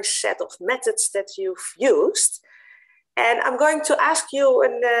daring set of methods that you've used. And I'm going to ask you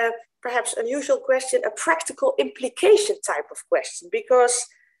an perhaps unusual question, a practical implication type of question, because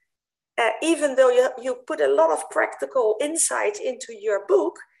even though you put a lot of practical insight into your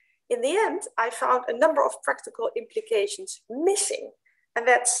book, in the end, I found a number of practical implications missing. And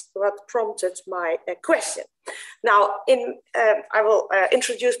that's what prompted my question. Now, I will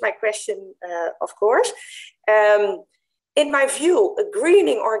introduce my question, of course. In my view,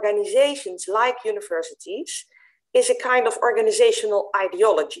 greening organizations like universities is a kind of organizational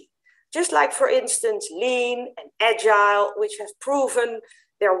ideology. Just like, for instance, lean and agile, which have proven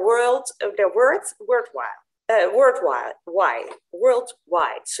their worth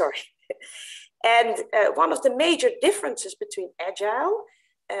worldwide. Sorry. And one of the major differences between agile,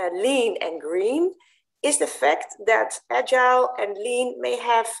 lean and green is the fact that agile and lean may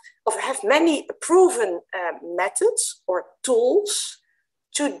have many proven methods or tools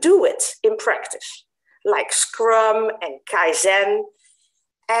to do it in practice, like Scrum and Kaizen.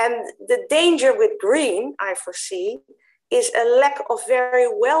 And the danger with green, I foresee, is a lack of very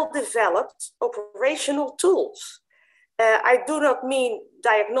well-developed operational tools. I do not mean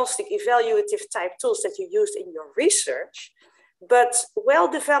diagnostic evaluative type tools that you used in your research, but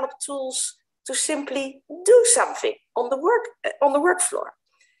well-developed tools to simply do something on the work floor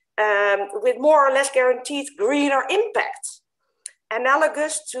with more or less guaranteed greener impact,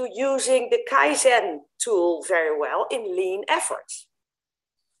 analogous to using the Kaizen tool very well in lean efforts.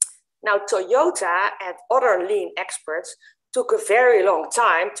 Now, Toyota and other lean experts took a very long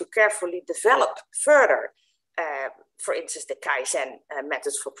time to carefully develop further, for instance, the Kaizen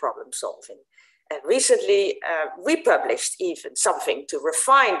methods for problem solving. And recently, we published even something to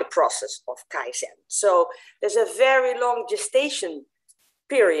refine the process of Kaizen. So there's a very long gestation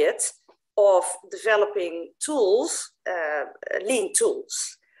period of developing tools, lean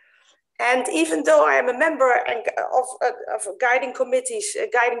tools. And even though I am a member of guiding committees,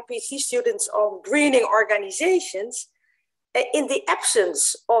 guiding PhD students on greening organizations, in the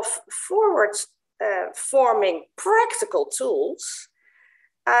absence of forward forming practical tools,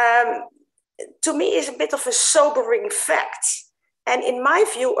 to me is a bit of a sobering fact. And in my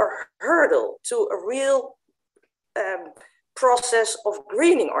view, a hurdle to a real process of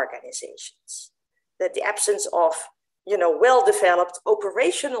greening organizations, that the absence of well-developed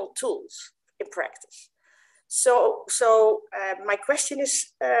operational tools in practice. So my question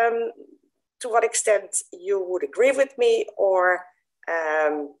is, to what extent you would agree with me, or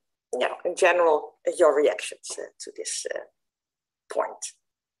in general, your reactions to this point.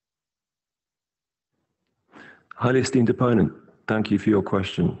 Highly esteemed opponent, thank you for your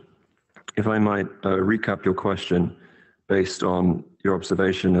question. If I might recap your question based on your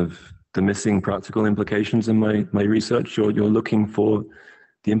observation of the missing practical implications in my research, you're looking for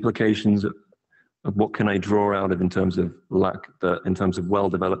the implications of what can I draw out of in terms of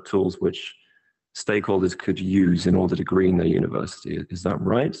well-developed tools which stakeholders could use in order to green their university. Is that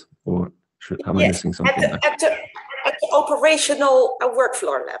right? Or am I missing something? At the operational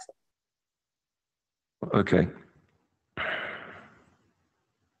workflow level. Okay.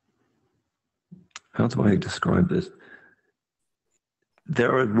 How do I describe this?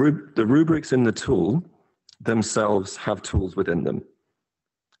 There are the rubrics in the tool themselves have tools within them.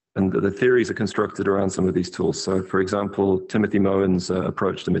 And the theories are constructed around some of these tools. So, for example, Timothy Mohan's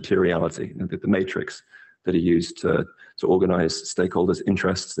approach to materiality, the matrix that he used to organize stakeholders'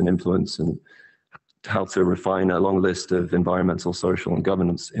 interests and influence, and how to refine a long list of environmental, social, and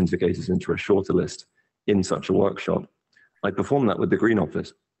governance indicators into a shorter list in such a workshop. I performed that with the Green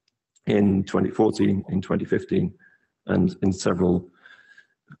Office in 2014, in 2015, and in several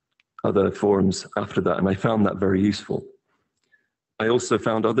other forums after that, and I found that very useful. I also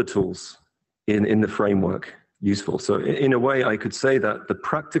found other tools in the framework useful. So in a way, I could say that the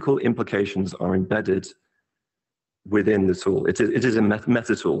practical implications are embedded within the tool. It is a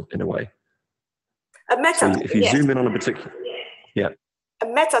meta tool in a way. A meta tool, so if you zoom in on a particular, yeah. A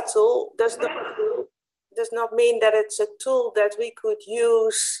meta tool does not mean that it's a tool that we could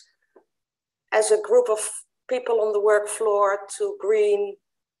use as a group of people on the work floor to green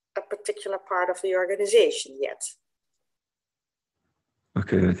a particular part of the organization yet.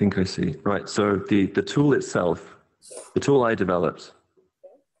 Okay, I think I see. Right, so the tool itself, the tool I developed,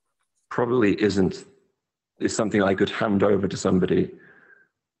 probably is something I could hand over to somebody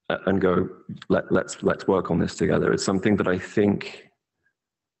and go, let's work on this together. It's something that I think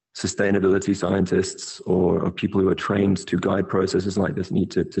sustainability scientists or people who are trained to guide processes like this need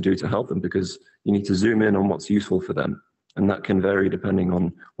to do to help them, because you need to zoom in on what's useful for them. And that can vary depending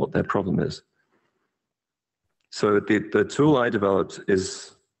on what their problem is. So the tool I developed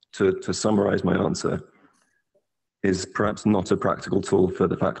is, to summarize my answer, is perhaps not a practical tool for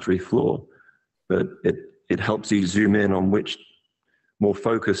the factory floor, but it helps you zoom in on which more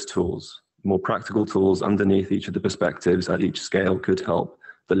focused tools, more practical tools underneath each of the perspectives at each scale could help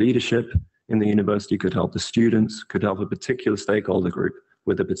the leadership in the university, could help the students, could help a particular stakeholder group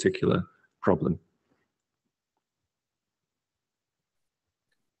with a particular problem.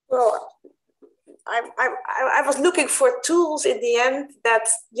 Well, I was looking for tools in the end that,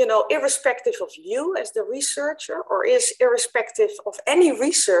 you know, irrespective of you as the researcher, or is irrespective of any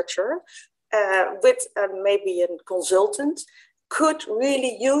researcher with maybe a consultant, could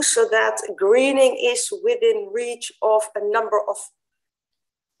really use, so that greening is within reach of a number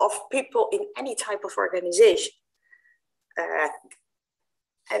of people in any type of organization. And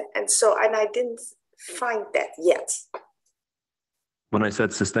I didn't find that yet. When I said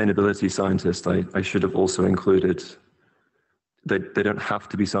sustainability scientist, I should have also included, they don't have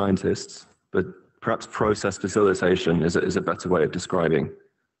to be scientists, but perhaps process facilitation is a better way of describing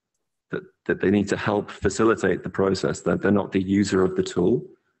that they need to help facilitate the process, that they're not the user of the tool.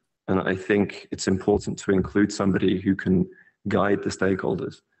 And I think it's important to include somebody who can guide the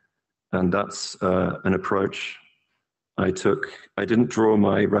stakeholders. And that's an approach I took. I didn't draw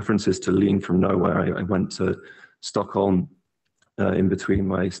my references to Lean from nowhere. I went to Stockholm in between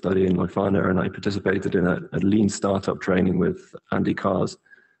my study in Leuphana, and I participated in a Lean startup training with Andy Kars.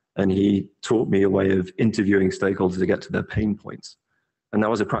 And he taught me a way of interviewing stakeholders to get to their pain points. And that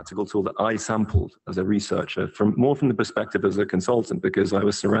was a practical tool that I sampled as a researcher, more from the perspective as a consultant, because I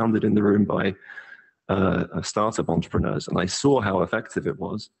was surrounded in the room by startup entrepreneurs, and I saw how effective it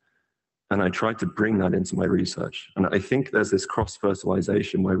was. And I tried to bring that into my research. And I think there's this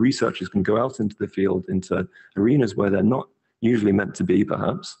cross-fertilization where researchers can go out into the field, into arenas where they're not usually meant to be,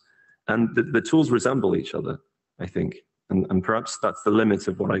 perhaps. And the tools resemble each other, I think. And perhaps that's the limit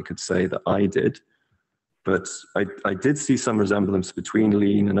of what I could say that I did. But I did see some resemblance between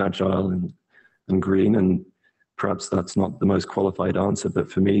Lean and Agile and Green, and perhaps that's not the most qualified answer,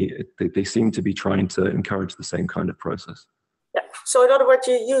 but for me, they seem to be trying to encourage the same kind of process. Yeah. So in other words,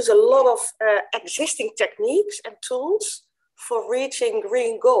 you use a lot of existing techniques and tools for reaching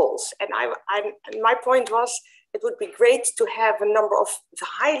green goals. And my point was, it would be great to have a number of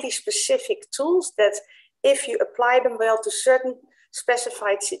highly specific tools that, if you apply them well to certain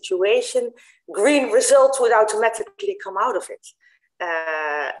specified situation, green results would automatically come out of it.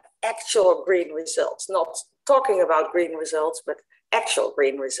 Actual green results, not talking about green results, but actual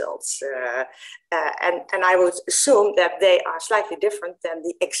green results. And I would assume that they are slightly different than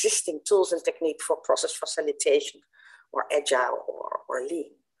the existing tools and technique for process facilitation or Agile or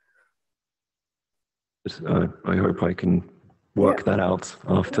Lean. I hope I can work that out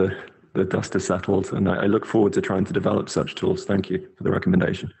after the dust has settled, and I look forward to trying to develop such tools. Thank you for the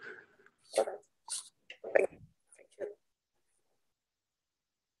recommendation.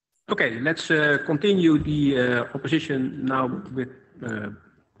 Okay, let's continue the opposition now with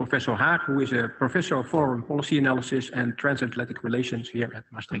Professor Haag, who is a professor of foreign policy analysis and transatlantic relations here at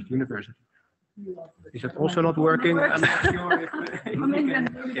Maastricht University. Is it also not working? I'm not sure if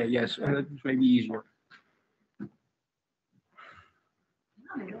okay, yes, it's maybe easier.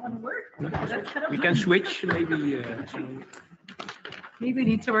 We can switch, maybe. Maybe we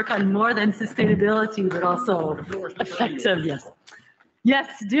need to work on more than sustainability, but also effective. Yes.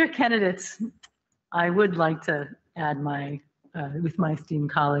 Yes, dear candidates, I would like to add with my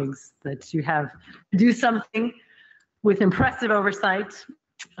esteemed colleagues that you have to do something with impressive oversight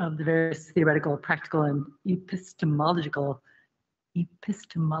of the various theoretical, practical, and epistemological,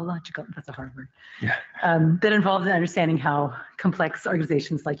 that's a hard word, yeah. That involves understanding how complex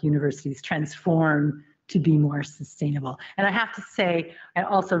organizations like universities transform to be more sustainable. And I have to say, I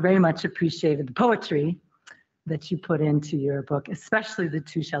also very much appreciated the poetry that you put into your book, especially the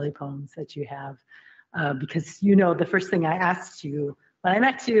 2 Shelley poems that you have, because you know the first thing I asked you when I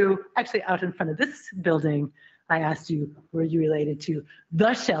met you, actually out in front of this building, I asked you, were you related to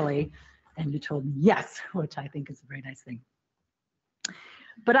the Shelley? And you told me yes, which I think is a very nice thing.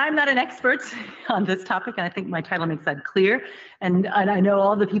 But I'm not an expert on this topic, and I think my title makes that clear. And I know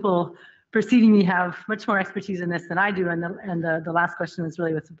all the people preceding me have much more expertise in this than I do. And the last question is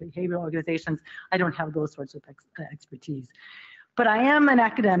really with behavioral organizations. I don't have those sorts of expertise. But I am an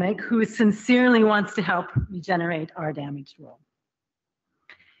academic who sincerely wants to help regenerate our damaged world.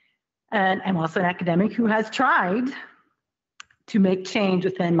 And I'm also an academic who has tried to make change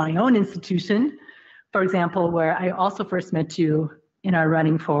within my own institution. For example, where I also first met you in our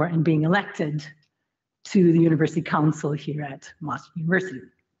running for and being elected to the University Council here at Maastricht University.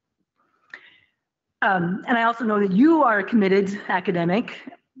 And I also know that you are a committed academic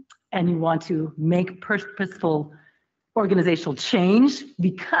and you want to make purposeful organizational change,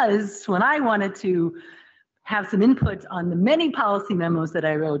 because when I wanted to have some input on the many policy memos that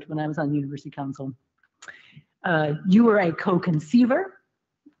I wrote when I was on the University Council, you were a co-conceiver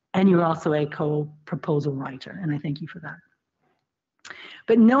and you were also a co-proposal writer, and I thank you for that.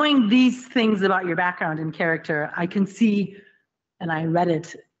 But knowing these things about your background and character, I can see, and I read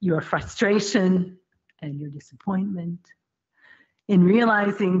it, your frustration and your disappointment in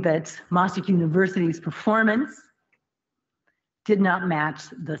realizing that Maastricht University's performance did not match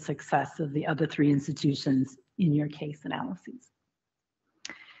the success of the other three institutions in your case analyses.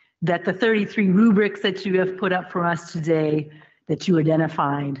 That the 33 rubrics that you have put up for us today that you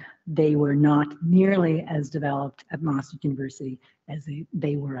identified, they were not nearly as developed at Maastricht University as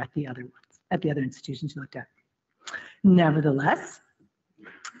they were at the other ones, at the other institutions you looked at. Nevertheless,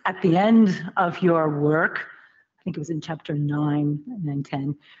 at the end of your work, I think it was in chapter 9 and then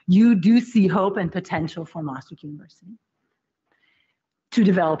 10, you do see hope and potential for Maastricht University to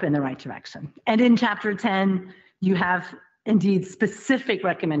develop in the right direction. And in chapter 10, you have indeed specific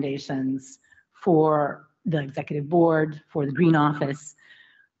recommendations for the executive board, for the Green Office.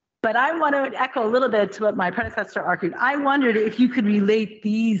 But I want to echo a little bit to what my predecessor argued. I wondered if you could relate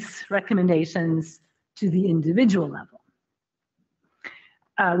these recommendations to the individual level,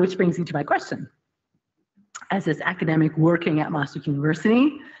 which brings me to my question. As this academic working at Maastricht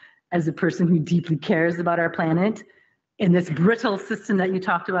University, as a person who deeply cares about our planet, in this brittle system that you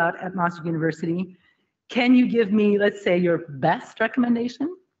talked about at Maastricht University, can you give me, let's say, your best recommendation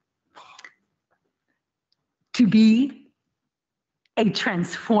to be a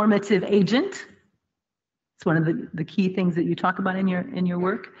transformative agent? It's one of the key things that you talk about in your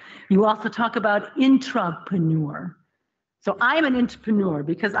work. You also talk about intrapreneur. So I'm an entrepreneur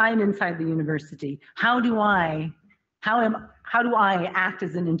because I'm inside the university. How do I act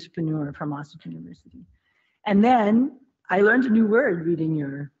as an entrepreneur for Maastricht University? And then I learned a new word reading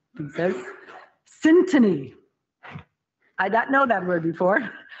your thesis, syntony. I didn't know that word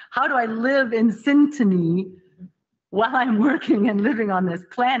before. How do I live in syntony while I'm working and living on this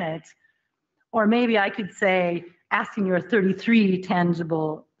planet? Or maybe I could say, asking your 33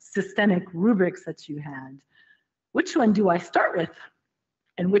 tangible systemic rubrics that you had, which one do I start with?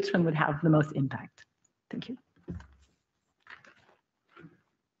 And which one would have the most impact? Thank you.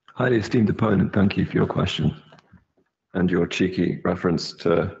 Highly esteemed opponent, thank you for your question and your cheeky reference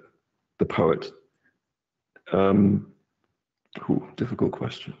to the poet. Difficult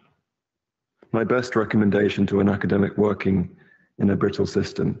question. My best recommendation to an academic working in a brittle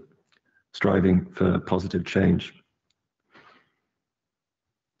system, striving for positive change.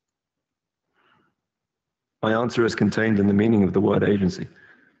 My answer is contained in the meaning of the word agency,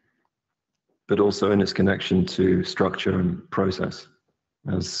 but also in its connection to structure and process,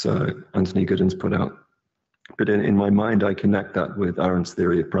 as Anthony Giddens put out. But in my mind, I connect that with Arendt's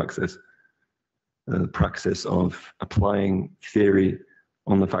theory of praxis, the praxis of applying theory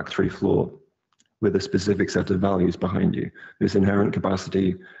on the factory floor with a specific set of values behind you, this inherent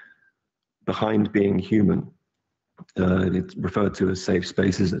capacity behind being human. It's referred to as safe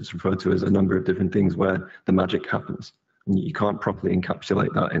spaces, it's referred to as a number of different things where the magic happens. And you can't properly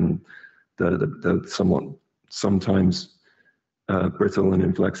encapsulate that in the sometimes brittle and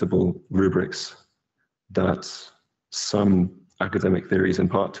inflexible rubrics that some academic theories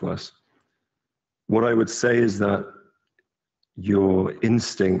impart to us. What I would say is that your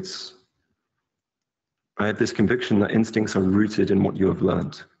instincts, I have this conviction that instincts are rooted in what you have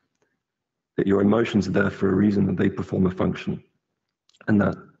learned, that your emotions are there for a reason, that they perform a function, and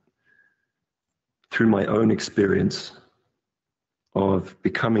that through my own experience of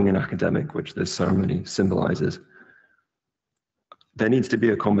becoming an academic, which this ceremony symbolizes, there needs to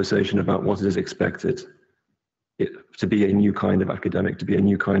be a conversation about what is expected to be a new kind of academic, to be a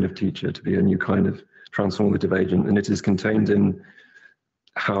new kind of teacher, to be a new kind of transformative agent. And it is contained in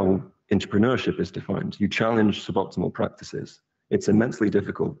how entrepreneurship is defined. You challenge suboptimal practices. It's immensely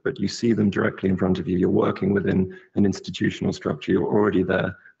difficult, but you see them directly in front of you. You're working within an institutional structure. You're already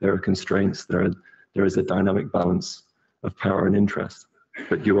there. There are constraints. There is a dynamic balance of power and interest,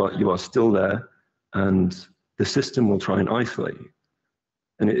 but you are still there, and the system will try and isolate you.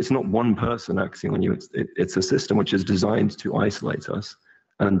 And it's not one person acting on you. It's a system which is designed to isolate us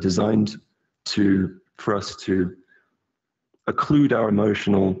and designed for us to occlude our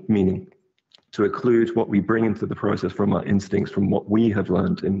emotional meaning. to occlude what we bring into the process from our instincts, from what we have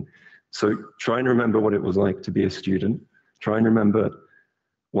learned. And so try and remember what it was like to be a student, try and remember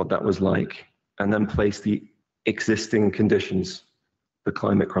what that was like, and then place the existing conditions, the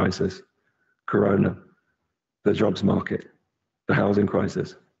climate crisis, Corona, the jobs market, the housing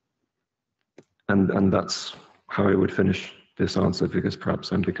crisis. And that's how I would finish this answer, because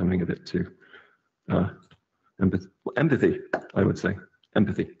perhaps I'm becoming a bit too empathy, I would say,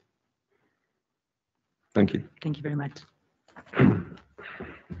 empathy. Thank you. Thank you very much.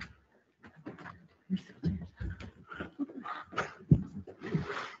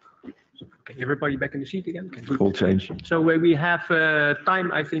 Okay, everybody back in the seat again? Okay, good. Full change. So we have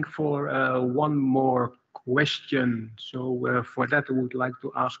time, I think, for one more question. So for that, I would like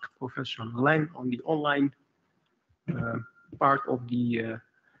to ask Professor Lang on the online part of the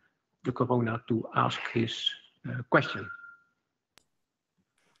Corona to ask his question.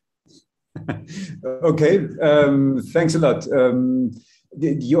 Okay, thanks a lot.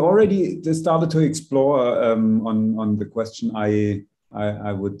 You already started to explore on the question I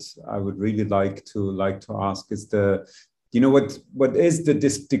would really like to ask is what is the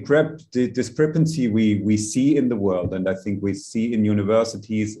discrepancy we see in the world, and I think we see in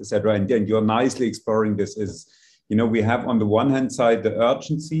universities, etc. And you're nicely exploring this. Is we have on the one hand side the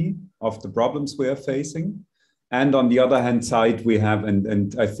urgency of the problems we are facing, and on the other hand side we have,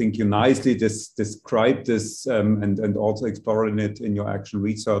 and I think you nicely described this and also exploring it in your action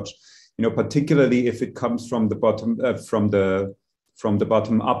research. Particularly if it comes from the bottom from the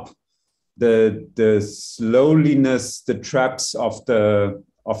bottom up, the slowness, the traps of the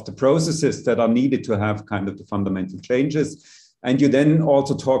processes that are needed to have kind of the fundamental changes. And you then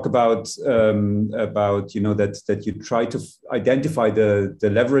also talk about that you try to identify the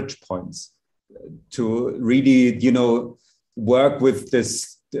leverage points to really work with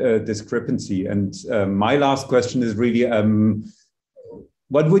this discrepancy. And my last question is really,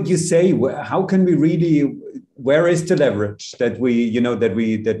 what would you say? How can we really? Where is the leverage that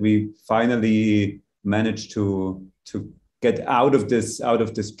we finally manage to get out of this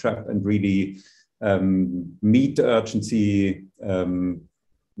trap and really meet the urgency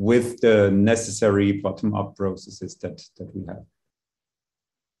with the necessary bottom-up processes that we have?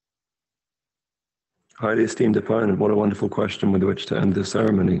 Highly esteemed opponent, what a wonderful question with which to end this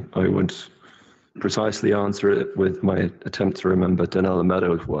ceremony. I would precisely answer it with my attempt to remember Donella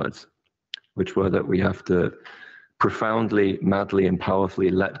Meadows' words, which were that we have to profoundly, madly, and powerfully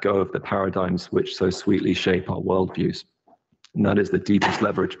let go of the paradigms which so sweetly shape our worldviews. And that is the deepest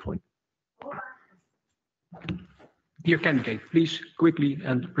leverage point. Dear candidate, please quickly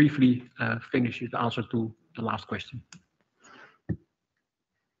and briefly finish the answer to the last question.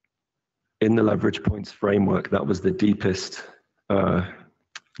 In the leverage points framework, that was the deepest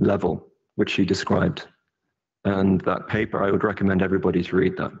level which she described. And that paper, I would recommend everybody to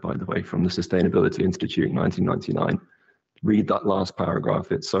read that, by the way, from the Sustainability Institute, 1999. Read that last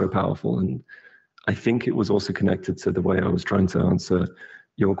paragraph, it's so powerful. And I think it was also connected to the way I was trying to answer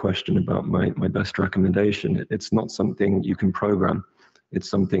your question about my best recommendation. It's not something you can program. It's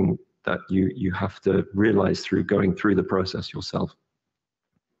something that you have to realize through going through the process yourself.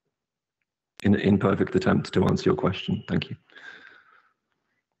 In an imperfect attempt to answer your question. Thank you.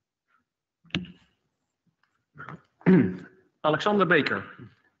 Alexander Baker,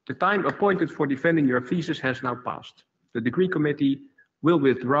 the time appointed for defending your thesis has now passed. The degree committee will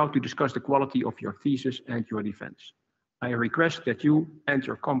withdraw to discuss the quality of your thesis and your defense. I request that you and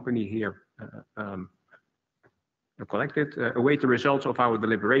your company here collected await the results of our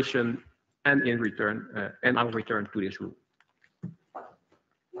deliberation, and in return, and I'll return to this room.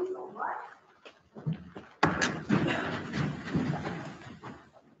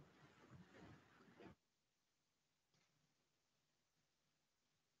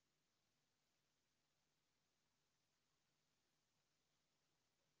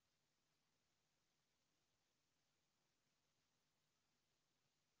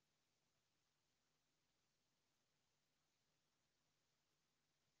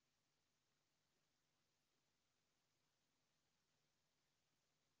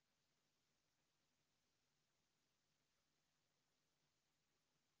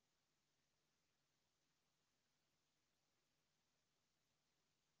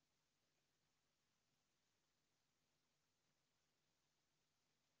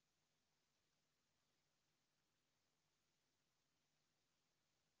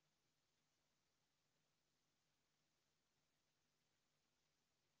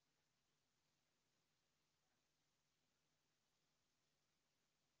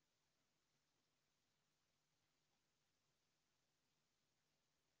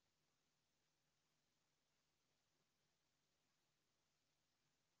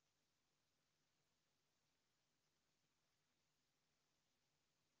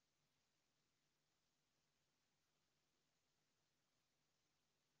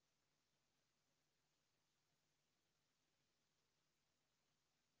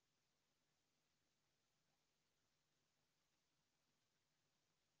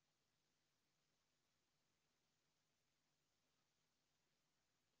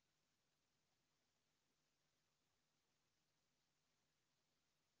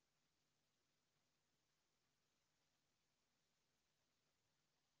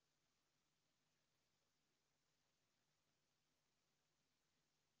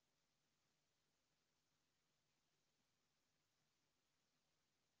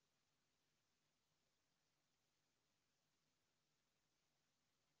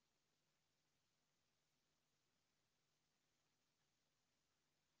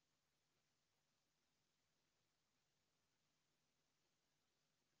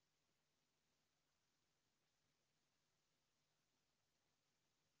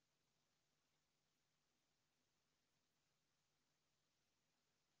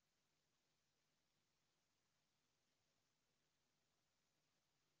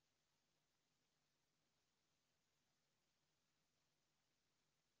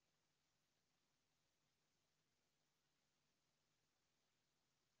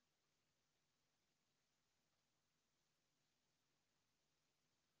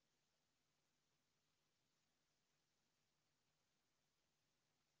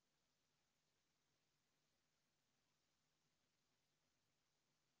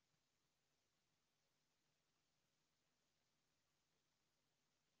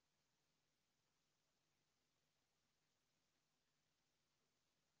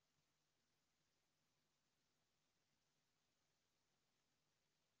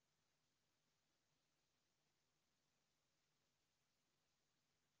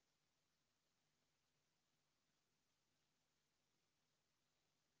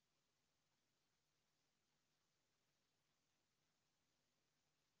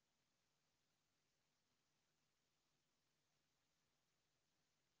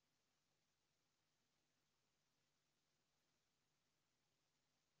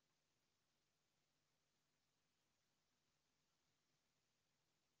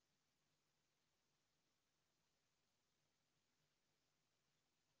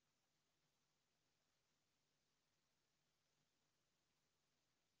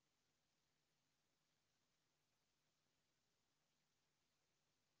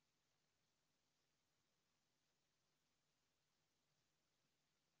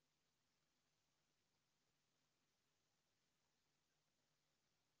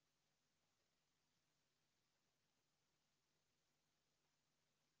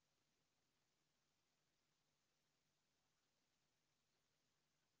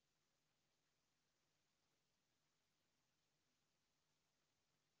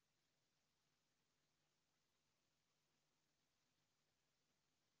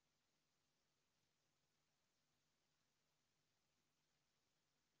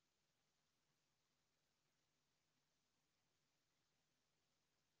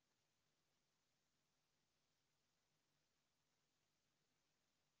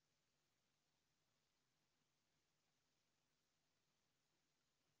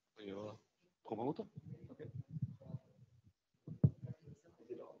 Promoten?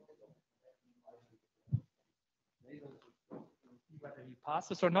 Whether he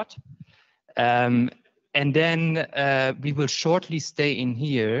passes or not. And then we will shortly stay in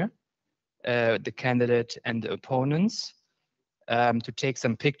here, the candidate and the opponents, to take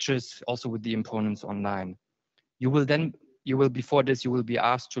some pictures also with the opponents online. Before this, you will be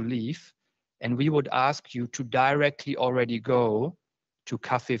asked to leave, and we would ask you to directly already go to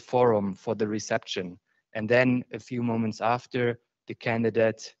Café Forum for the reception. And then a few moments after, the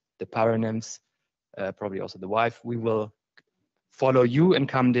candidate, the paronyms, probably also the wife, we will follow you and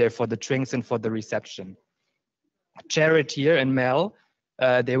come there for the drinks and for the reception. Jared here and Mel,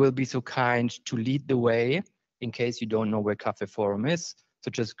 they will be so kind to lead the way in case you don't know where Café Forum is.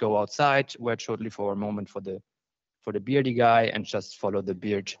 So just go outside, wait shortly for a moment for the beardy guy, and just follow the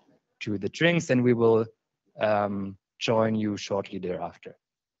beard to the drinks, and we will join you shortly thereafter.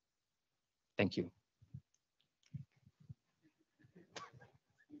 Thank you.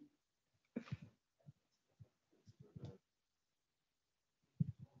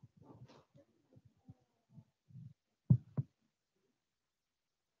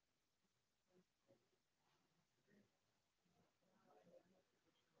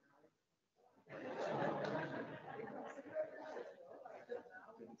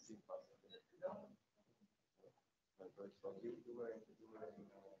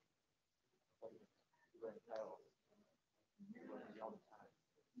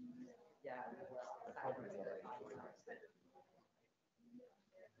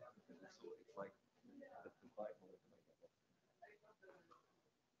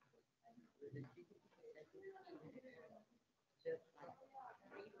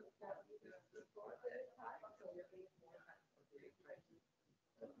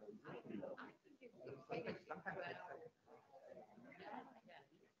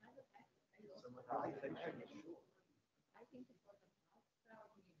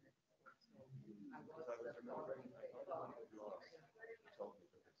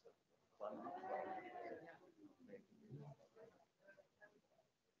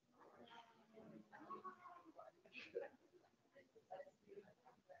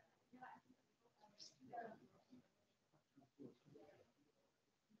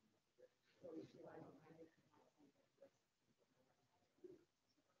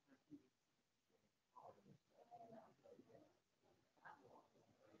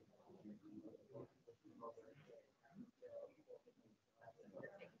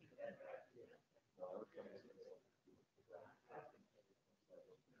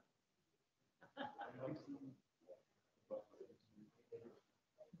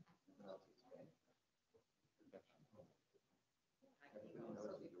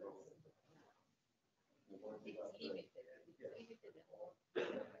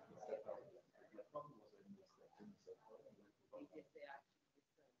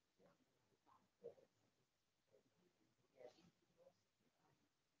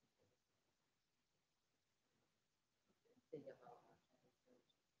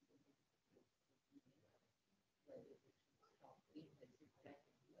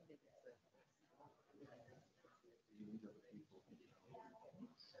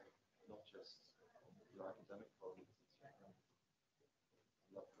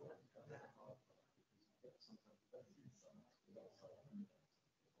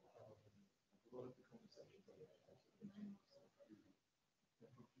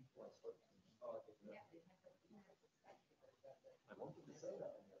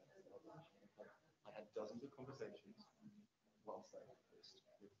 I had dozens of conversations whilst I first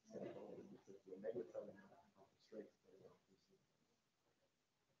with and they were telling me how frustrated they were.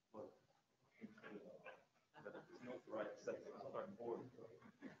 Well, that it's not the right setting, it's not very boring.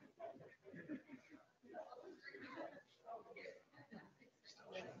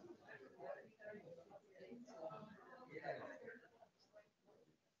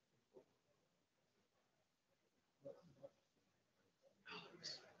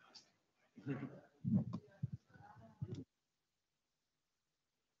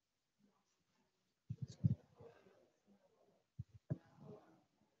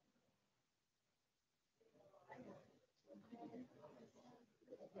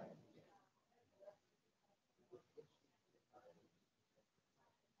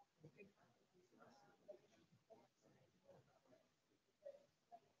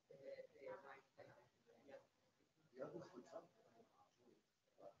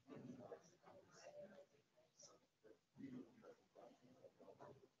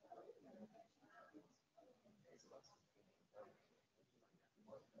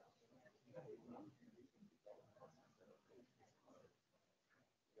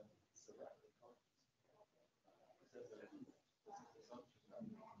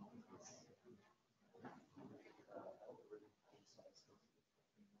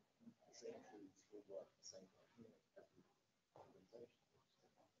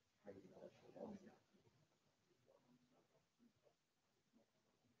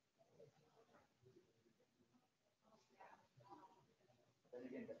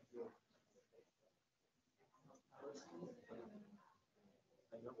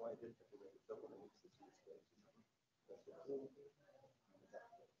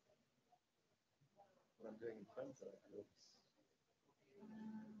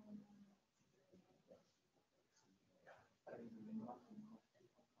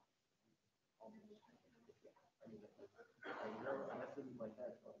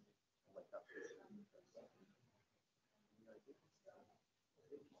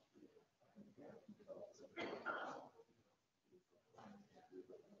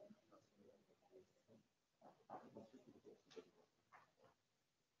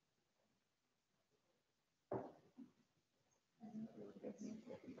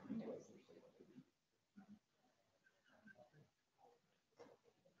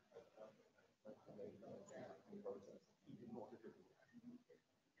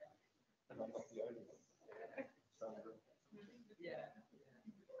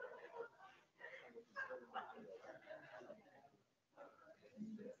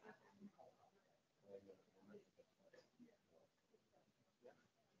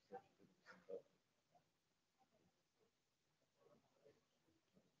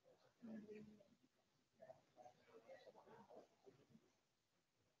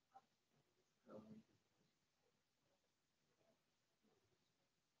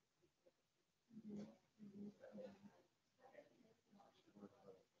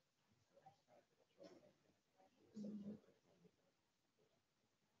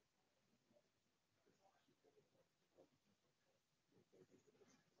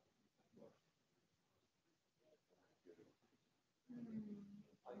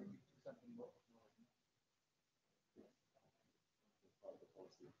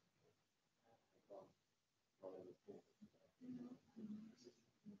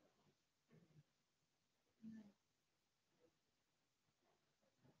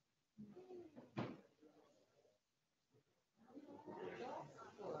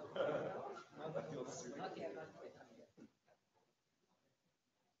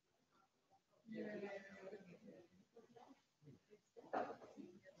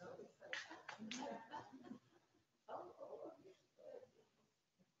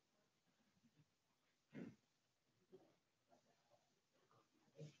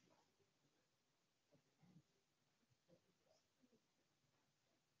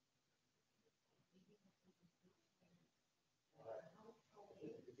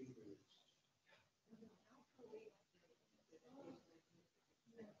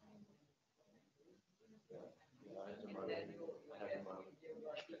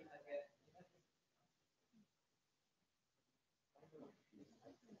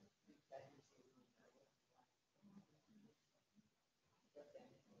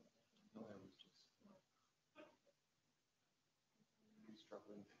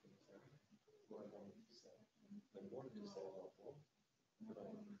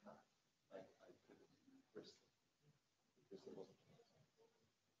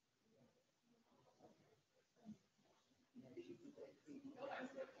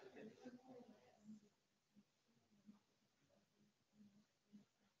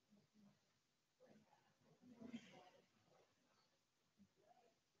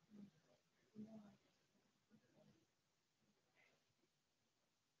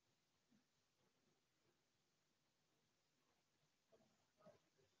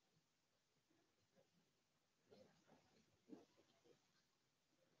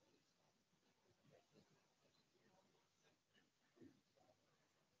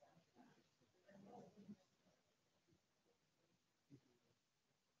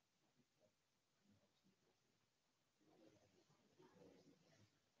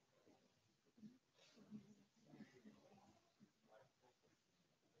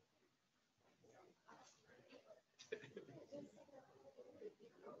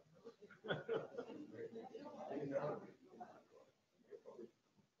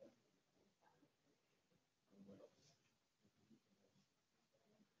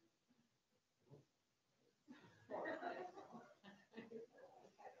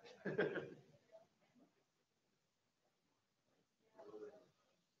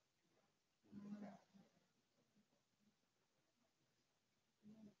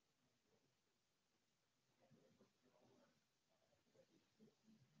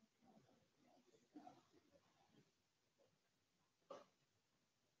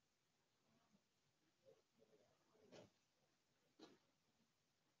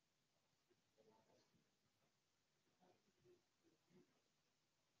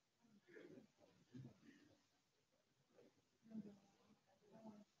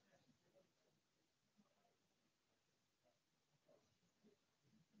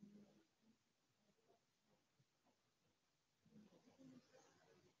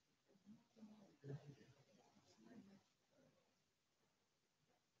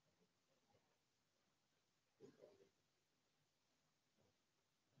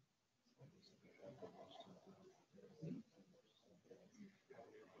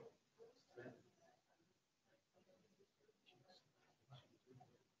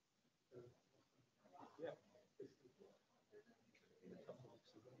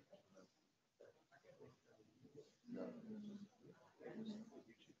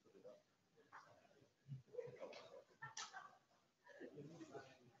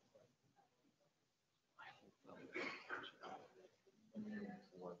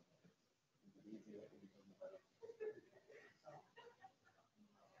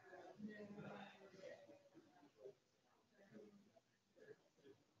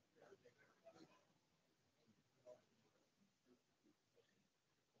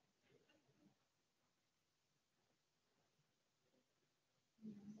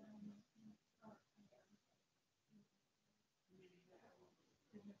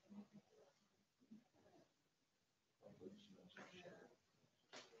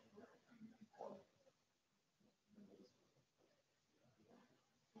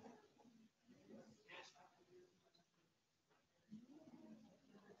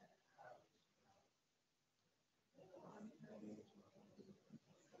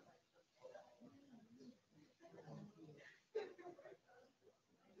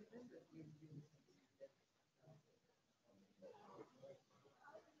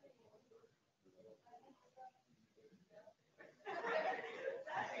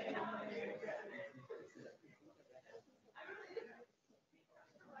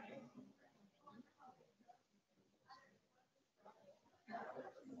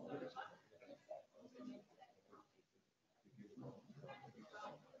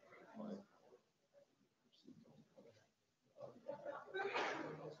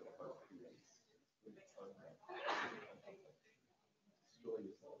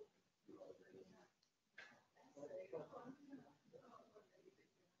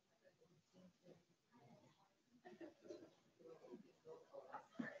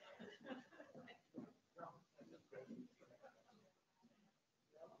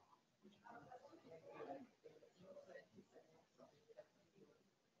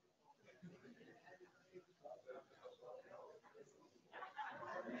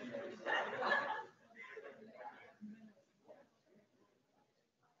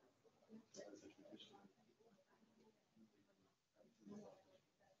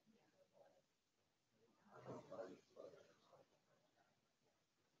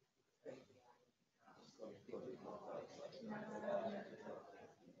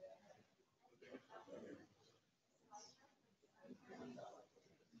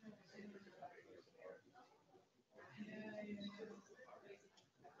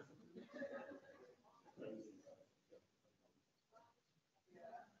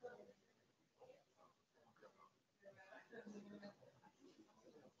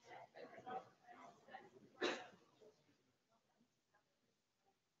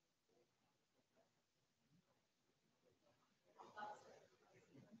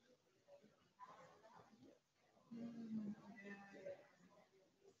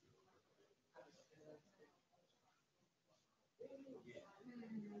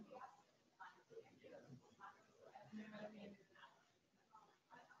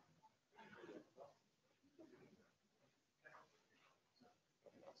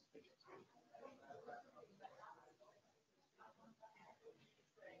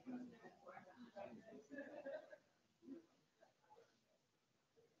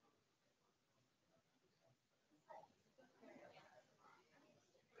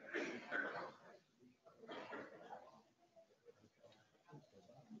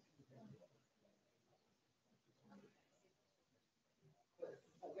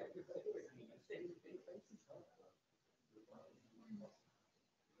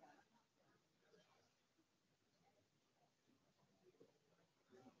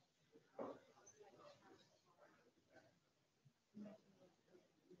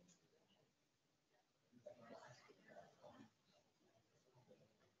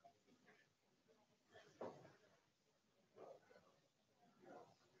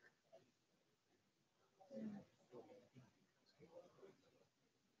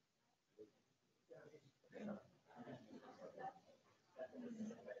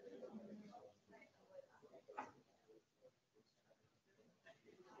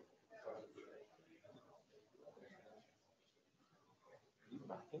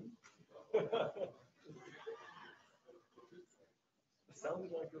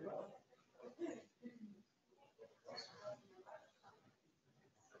 Sounds like a lot.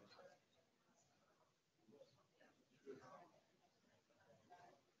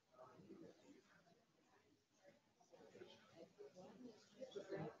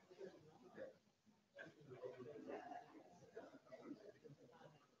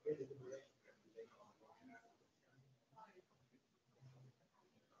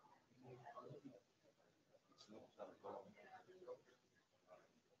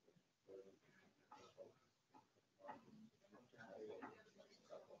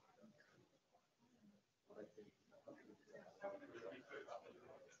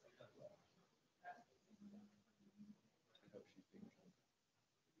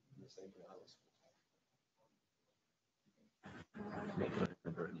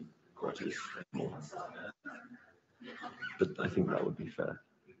 But I think that would be fair,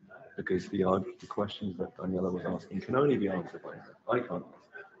 because the questions that Daniela was asking can only be answered by her. I can't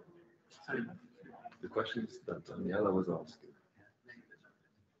answer. The questions that Daniela was asking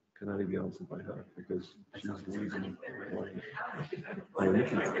can only be answered by her, because she's the reason why we're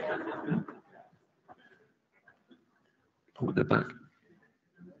looking at it. Oh, they're back.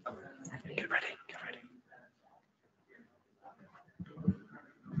 Get ready, get ready.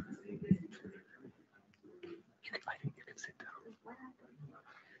 I think you can sit down.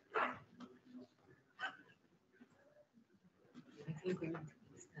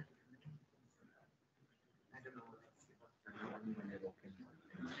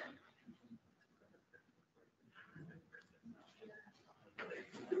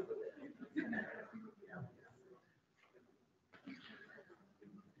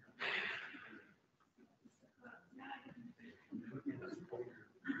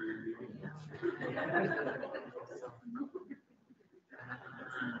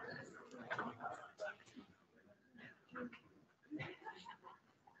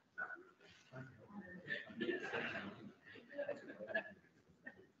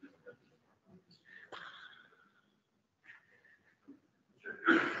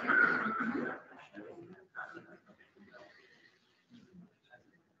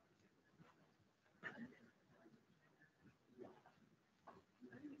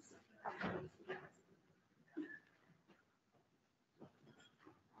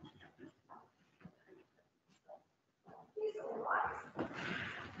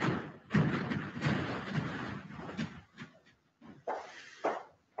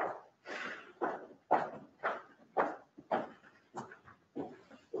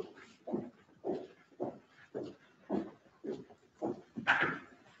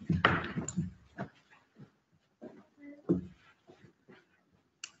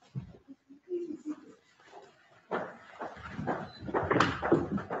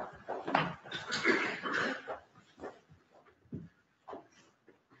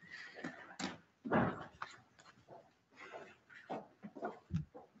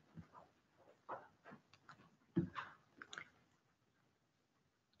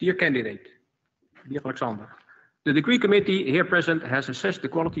 Dear candidate, dear Alexander, the degree committee here present has assessed the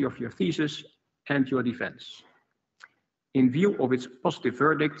quality of your thesis and your defense. In view of its positive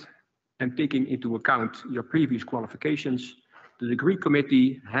verdict and taking into account your previous qualifications, the degree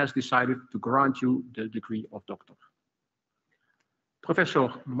committee has decided to grant you the degree of doctor. Professor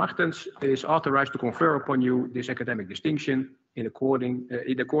Martens is authorized to confer upon you this academic distinction in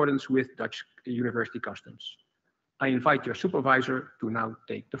accordance with Dutch university customs. I invite your supervisor to now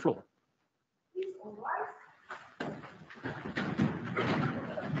take the floor.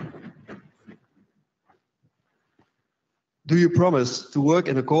 Do you promise to work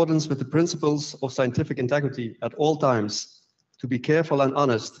in accordance with the principles of scientific integrity at all times, to be careful and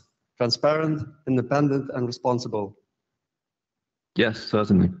honest, transparent, independent, and responsible? Yes,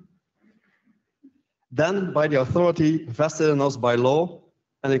 certainly. Then, by the authority vested in us by law,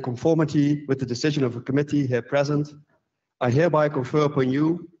 and in conformity with the decision of the committee here present, I hereby confer upon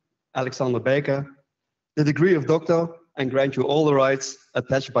you, Alexander Baker, the degree of doctor and grant you all the rights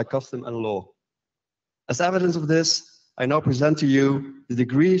attached by custom and law. As evidence of this, I now present to you the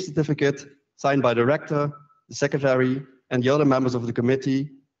degree certificate signed by the rector, the secretary, and the other members of the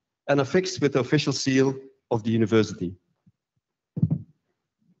committee, and affixed with the official seal of the university.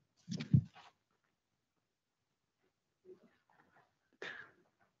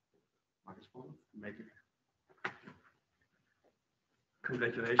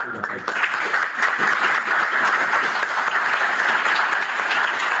 Congratulations.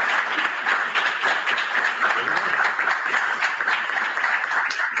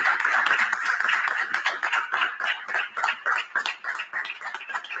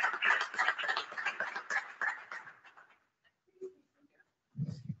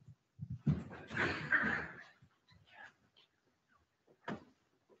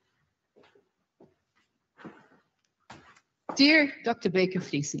 Dear Dr.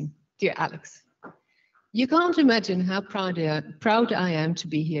 Baker-Shelley, dear Alex, you can't imagine how proud I am to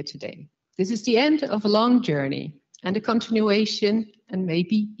be here today. This is the end of a long journey and a continuation and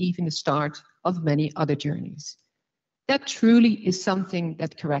maybe even the start of many other journeys. That truly is something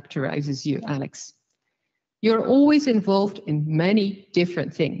that characterizes you, Alex. You're always involved in many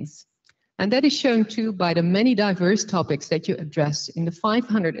different things. And that is shown too by the many diverse topics that you address in the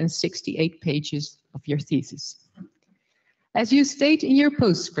 568 pages of your thesis. As you state in your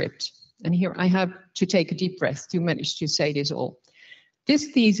postscript, and here I have to take a deep breath to manage to say this all, this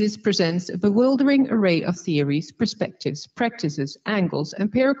thesis presents a bewildering array of theories, perspectives, practices, angles,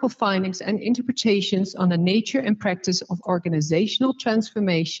 empirical findings, and interpretations on the nature and practice of organizational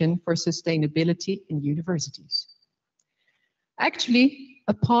transformation for sustainability in universities. Actually,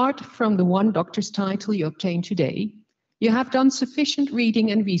 apart from the one doctor's title you obtained today, you have done sufficient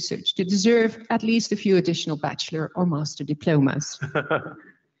reading and research to deserve at least a few additional bachelor or master diplomas.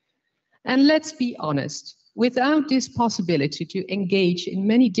 And let's be honest, without this possibility to engage in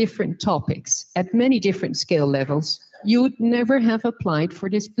many different topics at many different scale levels, you would never have applied for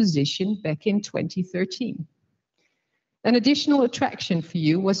this position back in 2013. An additional attraction for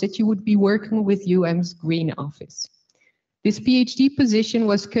you was that you would be working with UM's Green Office. This PhD position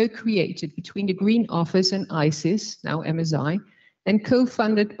was co-created between the Green Office and ISIS, now MSI, and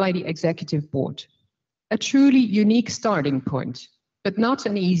co-funded by the Executive Board. A truly unique starting point, but not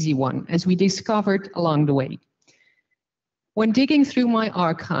an easy one, as we discovered along the way. When digging through my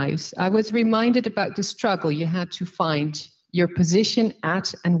archives, I was reminded about the struggle you had to find your position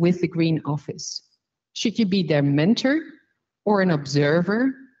at and with the Green Office. Should you be their mentor, or an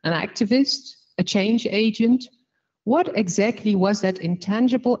observer, an activist, a change agent? What exactly was that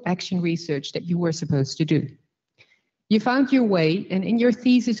intangible action research that you were supposed to do? You found your way, and in your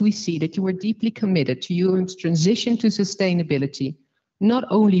thesis we see that you were deeply committed to UM's transition to sustainability, not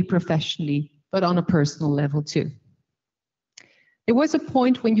only professionally, but on a personal level too. There was a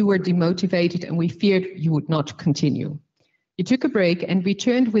point when you were demotivated and we feared you would not continue. You took a break and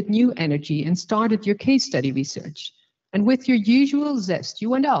returned with new energy and started your case study research. And with your usual zest, you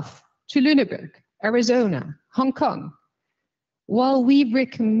went off to Lüneburg, Arizona, Hong Kong. While we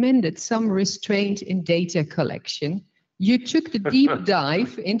recommended some restraint in data collection, you took the deep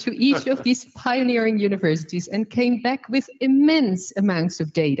dive into each of these pioneering universities and came back with immense amounts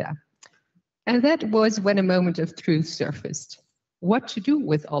of data. And that was when a moment of truth surfaced. What to do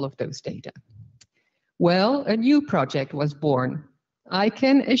with all of those data? Well, a new project was born. I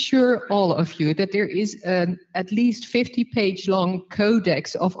can assure all of you that there is an at least 50-page long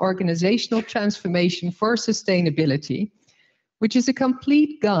codex of organizational transformation for sustainability, which is a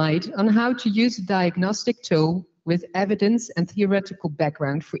complete guide on how to use a diagnostic tool with evidence and theoretical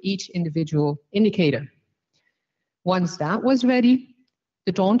background for each individual indicator. Once that was ready,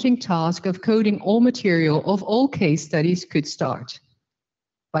 the daunting task of coding all material of all case studies could start.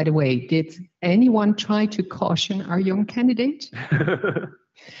 By the way, did anyone try to caution our young candidate?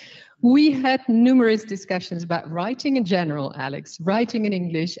 We had numerous discussions about writing in general, Alex, writing in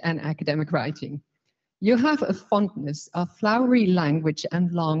English and academic writing. You have a fondness of flowery language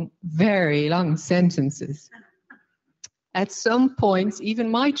and long, very long sentences. At some points, even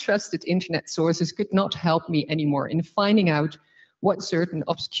my trusted internet sources could not help me anymore in finding out what certain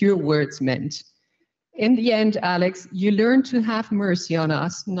obscure words meant. In the end, Alex, you learned to have mercy on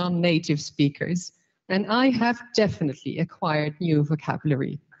us non-native speakers, and I have definitely acquired new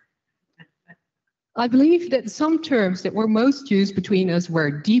vocabulary. I believe that some terms that were most used between us were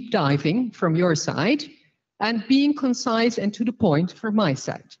deep diving from your side and being concise and to the point from my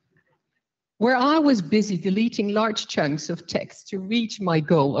side. Where I was busy deleting large chunks of text to reach my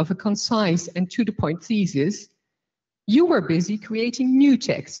goal of a concise and to-the-point thesis, you were busy creating new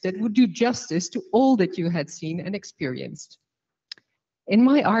text that would do justice to all that you had seen and experienced. In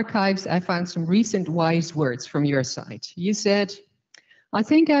my archives, I found some recent wise words from your side. You said, I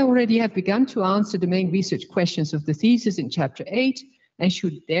think I already have begun to answer the main research questions of the thesis in chapter 8 and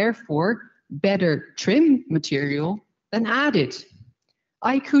should therefore better trim material than add it.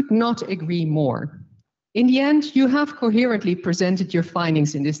 I could not agree more. In the end, you have coherently presented your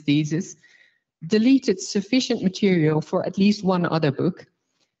findings in this thesis, deleted sufficient material for at least one other book,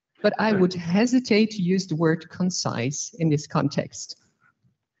 but I would hesitate to use the word concise in this context.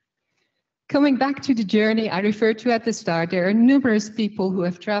 Coming back to the journey I referred to at the start, there are numerous people who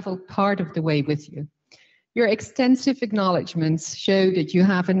have traveled part of the way with you. Your extensive acknowledgements show that you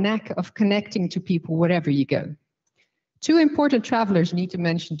have a knack of connecting to people wherever you go. Two important travelers need to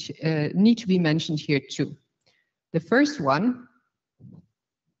be mentioned here too. The first one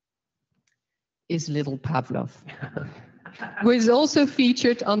is little Pavlov, who is also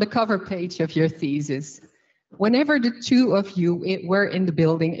featured on the cover page of your thesis. Whenever the two of you were in the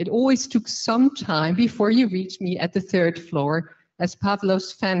building, it always took some time before you reached me at the 3rd floor as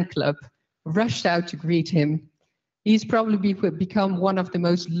Pavlov's fan club rushed out to greet him. He's probably become one of the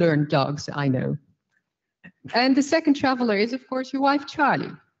most learned dogs I know. And the second traveler is, of course, your wife,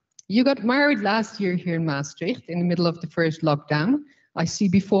 Charlie. You got married last year here in Maastricht in the middle of the first lockdown. I see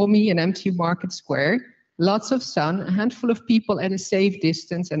before me an empty market square, lots of sun, a handful of people at a safe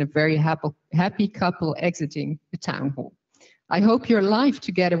distance, and a very happy couple exiting the town hall. I hope your life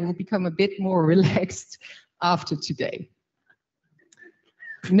together will become a bit more relaxed after today.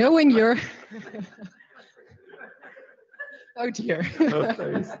 Knowing your... Oh dear.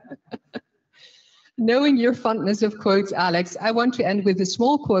 Knowing your fondness of quotes, Alex, I want to end with a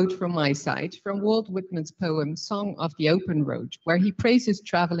small quote from my side, from Walt Whitman's poem, Song of the Open Road, where he praises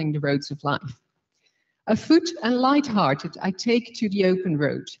traveling the roads of life. Afoot and light-hearted, I take to the open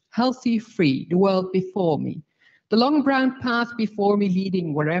road, healthy, free, the world before me, the long brown path before me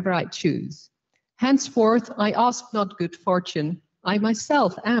leading wherever I choose. Henceforth, I ask not good fortune, I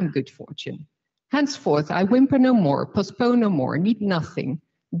myself am good fortune. Henceforth, I whimper no more, postpone no more, need nothing.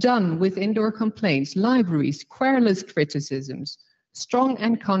 Done with indoor complaints, libraries, querulous criticisms. Strong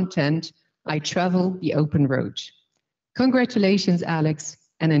and content, I travel the open road. Congratulations, Alex,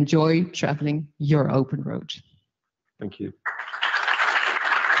 and enjoy traveling your open road. Thank you.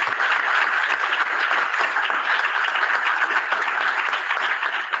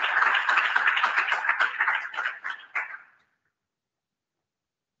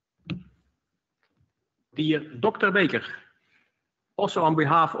 Dear Dr. Baker, also on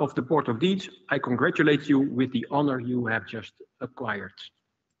behalf of the Board of Deans, I congratulate you with the honor you have just acquired.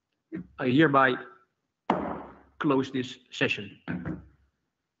 I hereby close this session.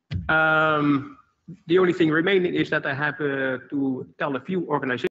 The only thing remaining is that I have to tell a few organizations